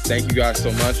 Marcus, thank you guys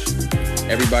so much.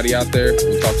 Everybody out there,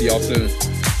 we'll talk to y'all soon.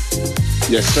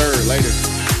 Yes, sir. Later.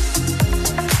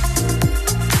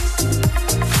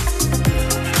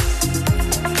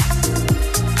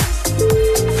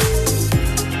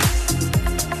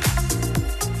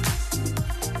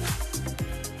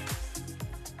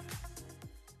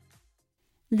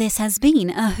 This has been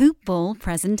a Hoop Ball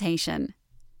presentation.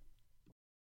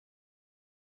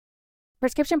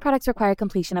 Prescription products require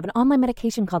completion of an online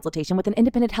medication consultation with an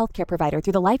independent healthcare provider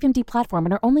through the LifeMD platform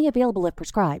and are only available if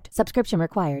prescribed. Subscription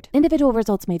required. Individual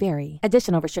results may vary.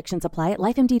 Additional restrictions apply at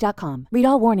lifemd.com. Read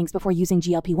all warnings before using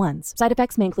GLP-1s. Side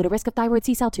effects may include a risk of thyroid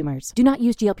C-cell tumors. Do not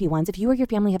use GLP-1s if you or your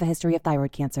family have a history of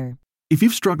thyroid cancer. If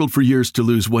you've struggled for years to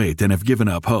lose weight and have given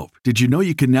up hope, did you know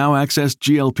you can now access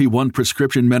GLP-1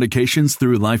 prescription medications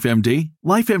through LifeMD?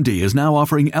 LifeMD is now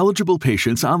offering eligible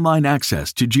patients online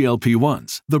access to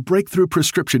GLP-1s, the breakthrough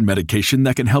prescription medication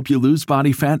that can help you lose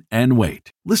body fat and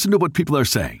weight. Listen to what people are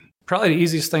saying. Probably the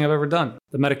easiest thing I've ever done.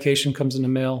 The medication comes in the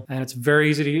mail, and it's very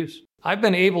easy to use. I've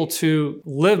been able to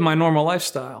live my normal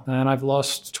lifestyle, and I've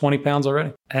lost 20 pounds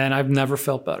already, and I've never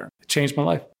felt better. It changed my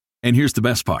life. And here's the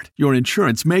best part. Your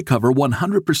insurance may cover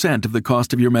 100% of the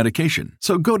cost of your medication.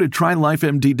 So go to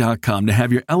TryLifeMD.com to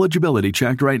have your eligibility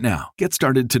checked right now. Get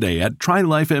started today at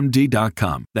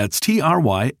TryLifeMD.com. That's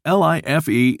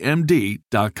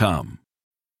TryLifeMD.com.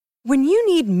 When you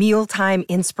need mealtime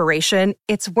inspiration,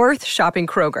 it's worth shopping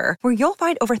Kroger, where you'll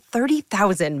find over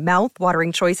 30,000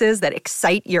 mouth-watering choices that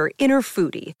excite your inner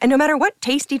foodie. And no matter what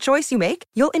tasty choice you make,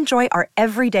 you'll enjoy our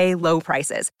everyday low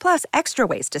prices, plus extra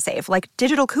ways to save, like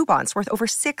digital coupons worth over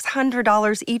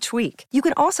 $600 each week. You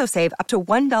can also save up to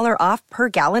 $1 off per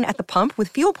gallon at the pump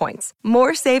with fuel points.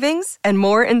 More savings and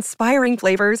more inspiring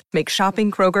flavors make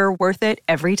shopping Kroger worth it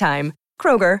every time.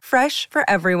 Kroger, fresh for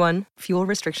everyone. Fuel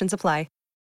restrictions apply.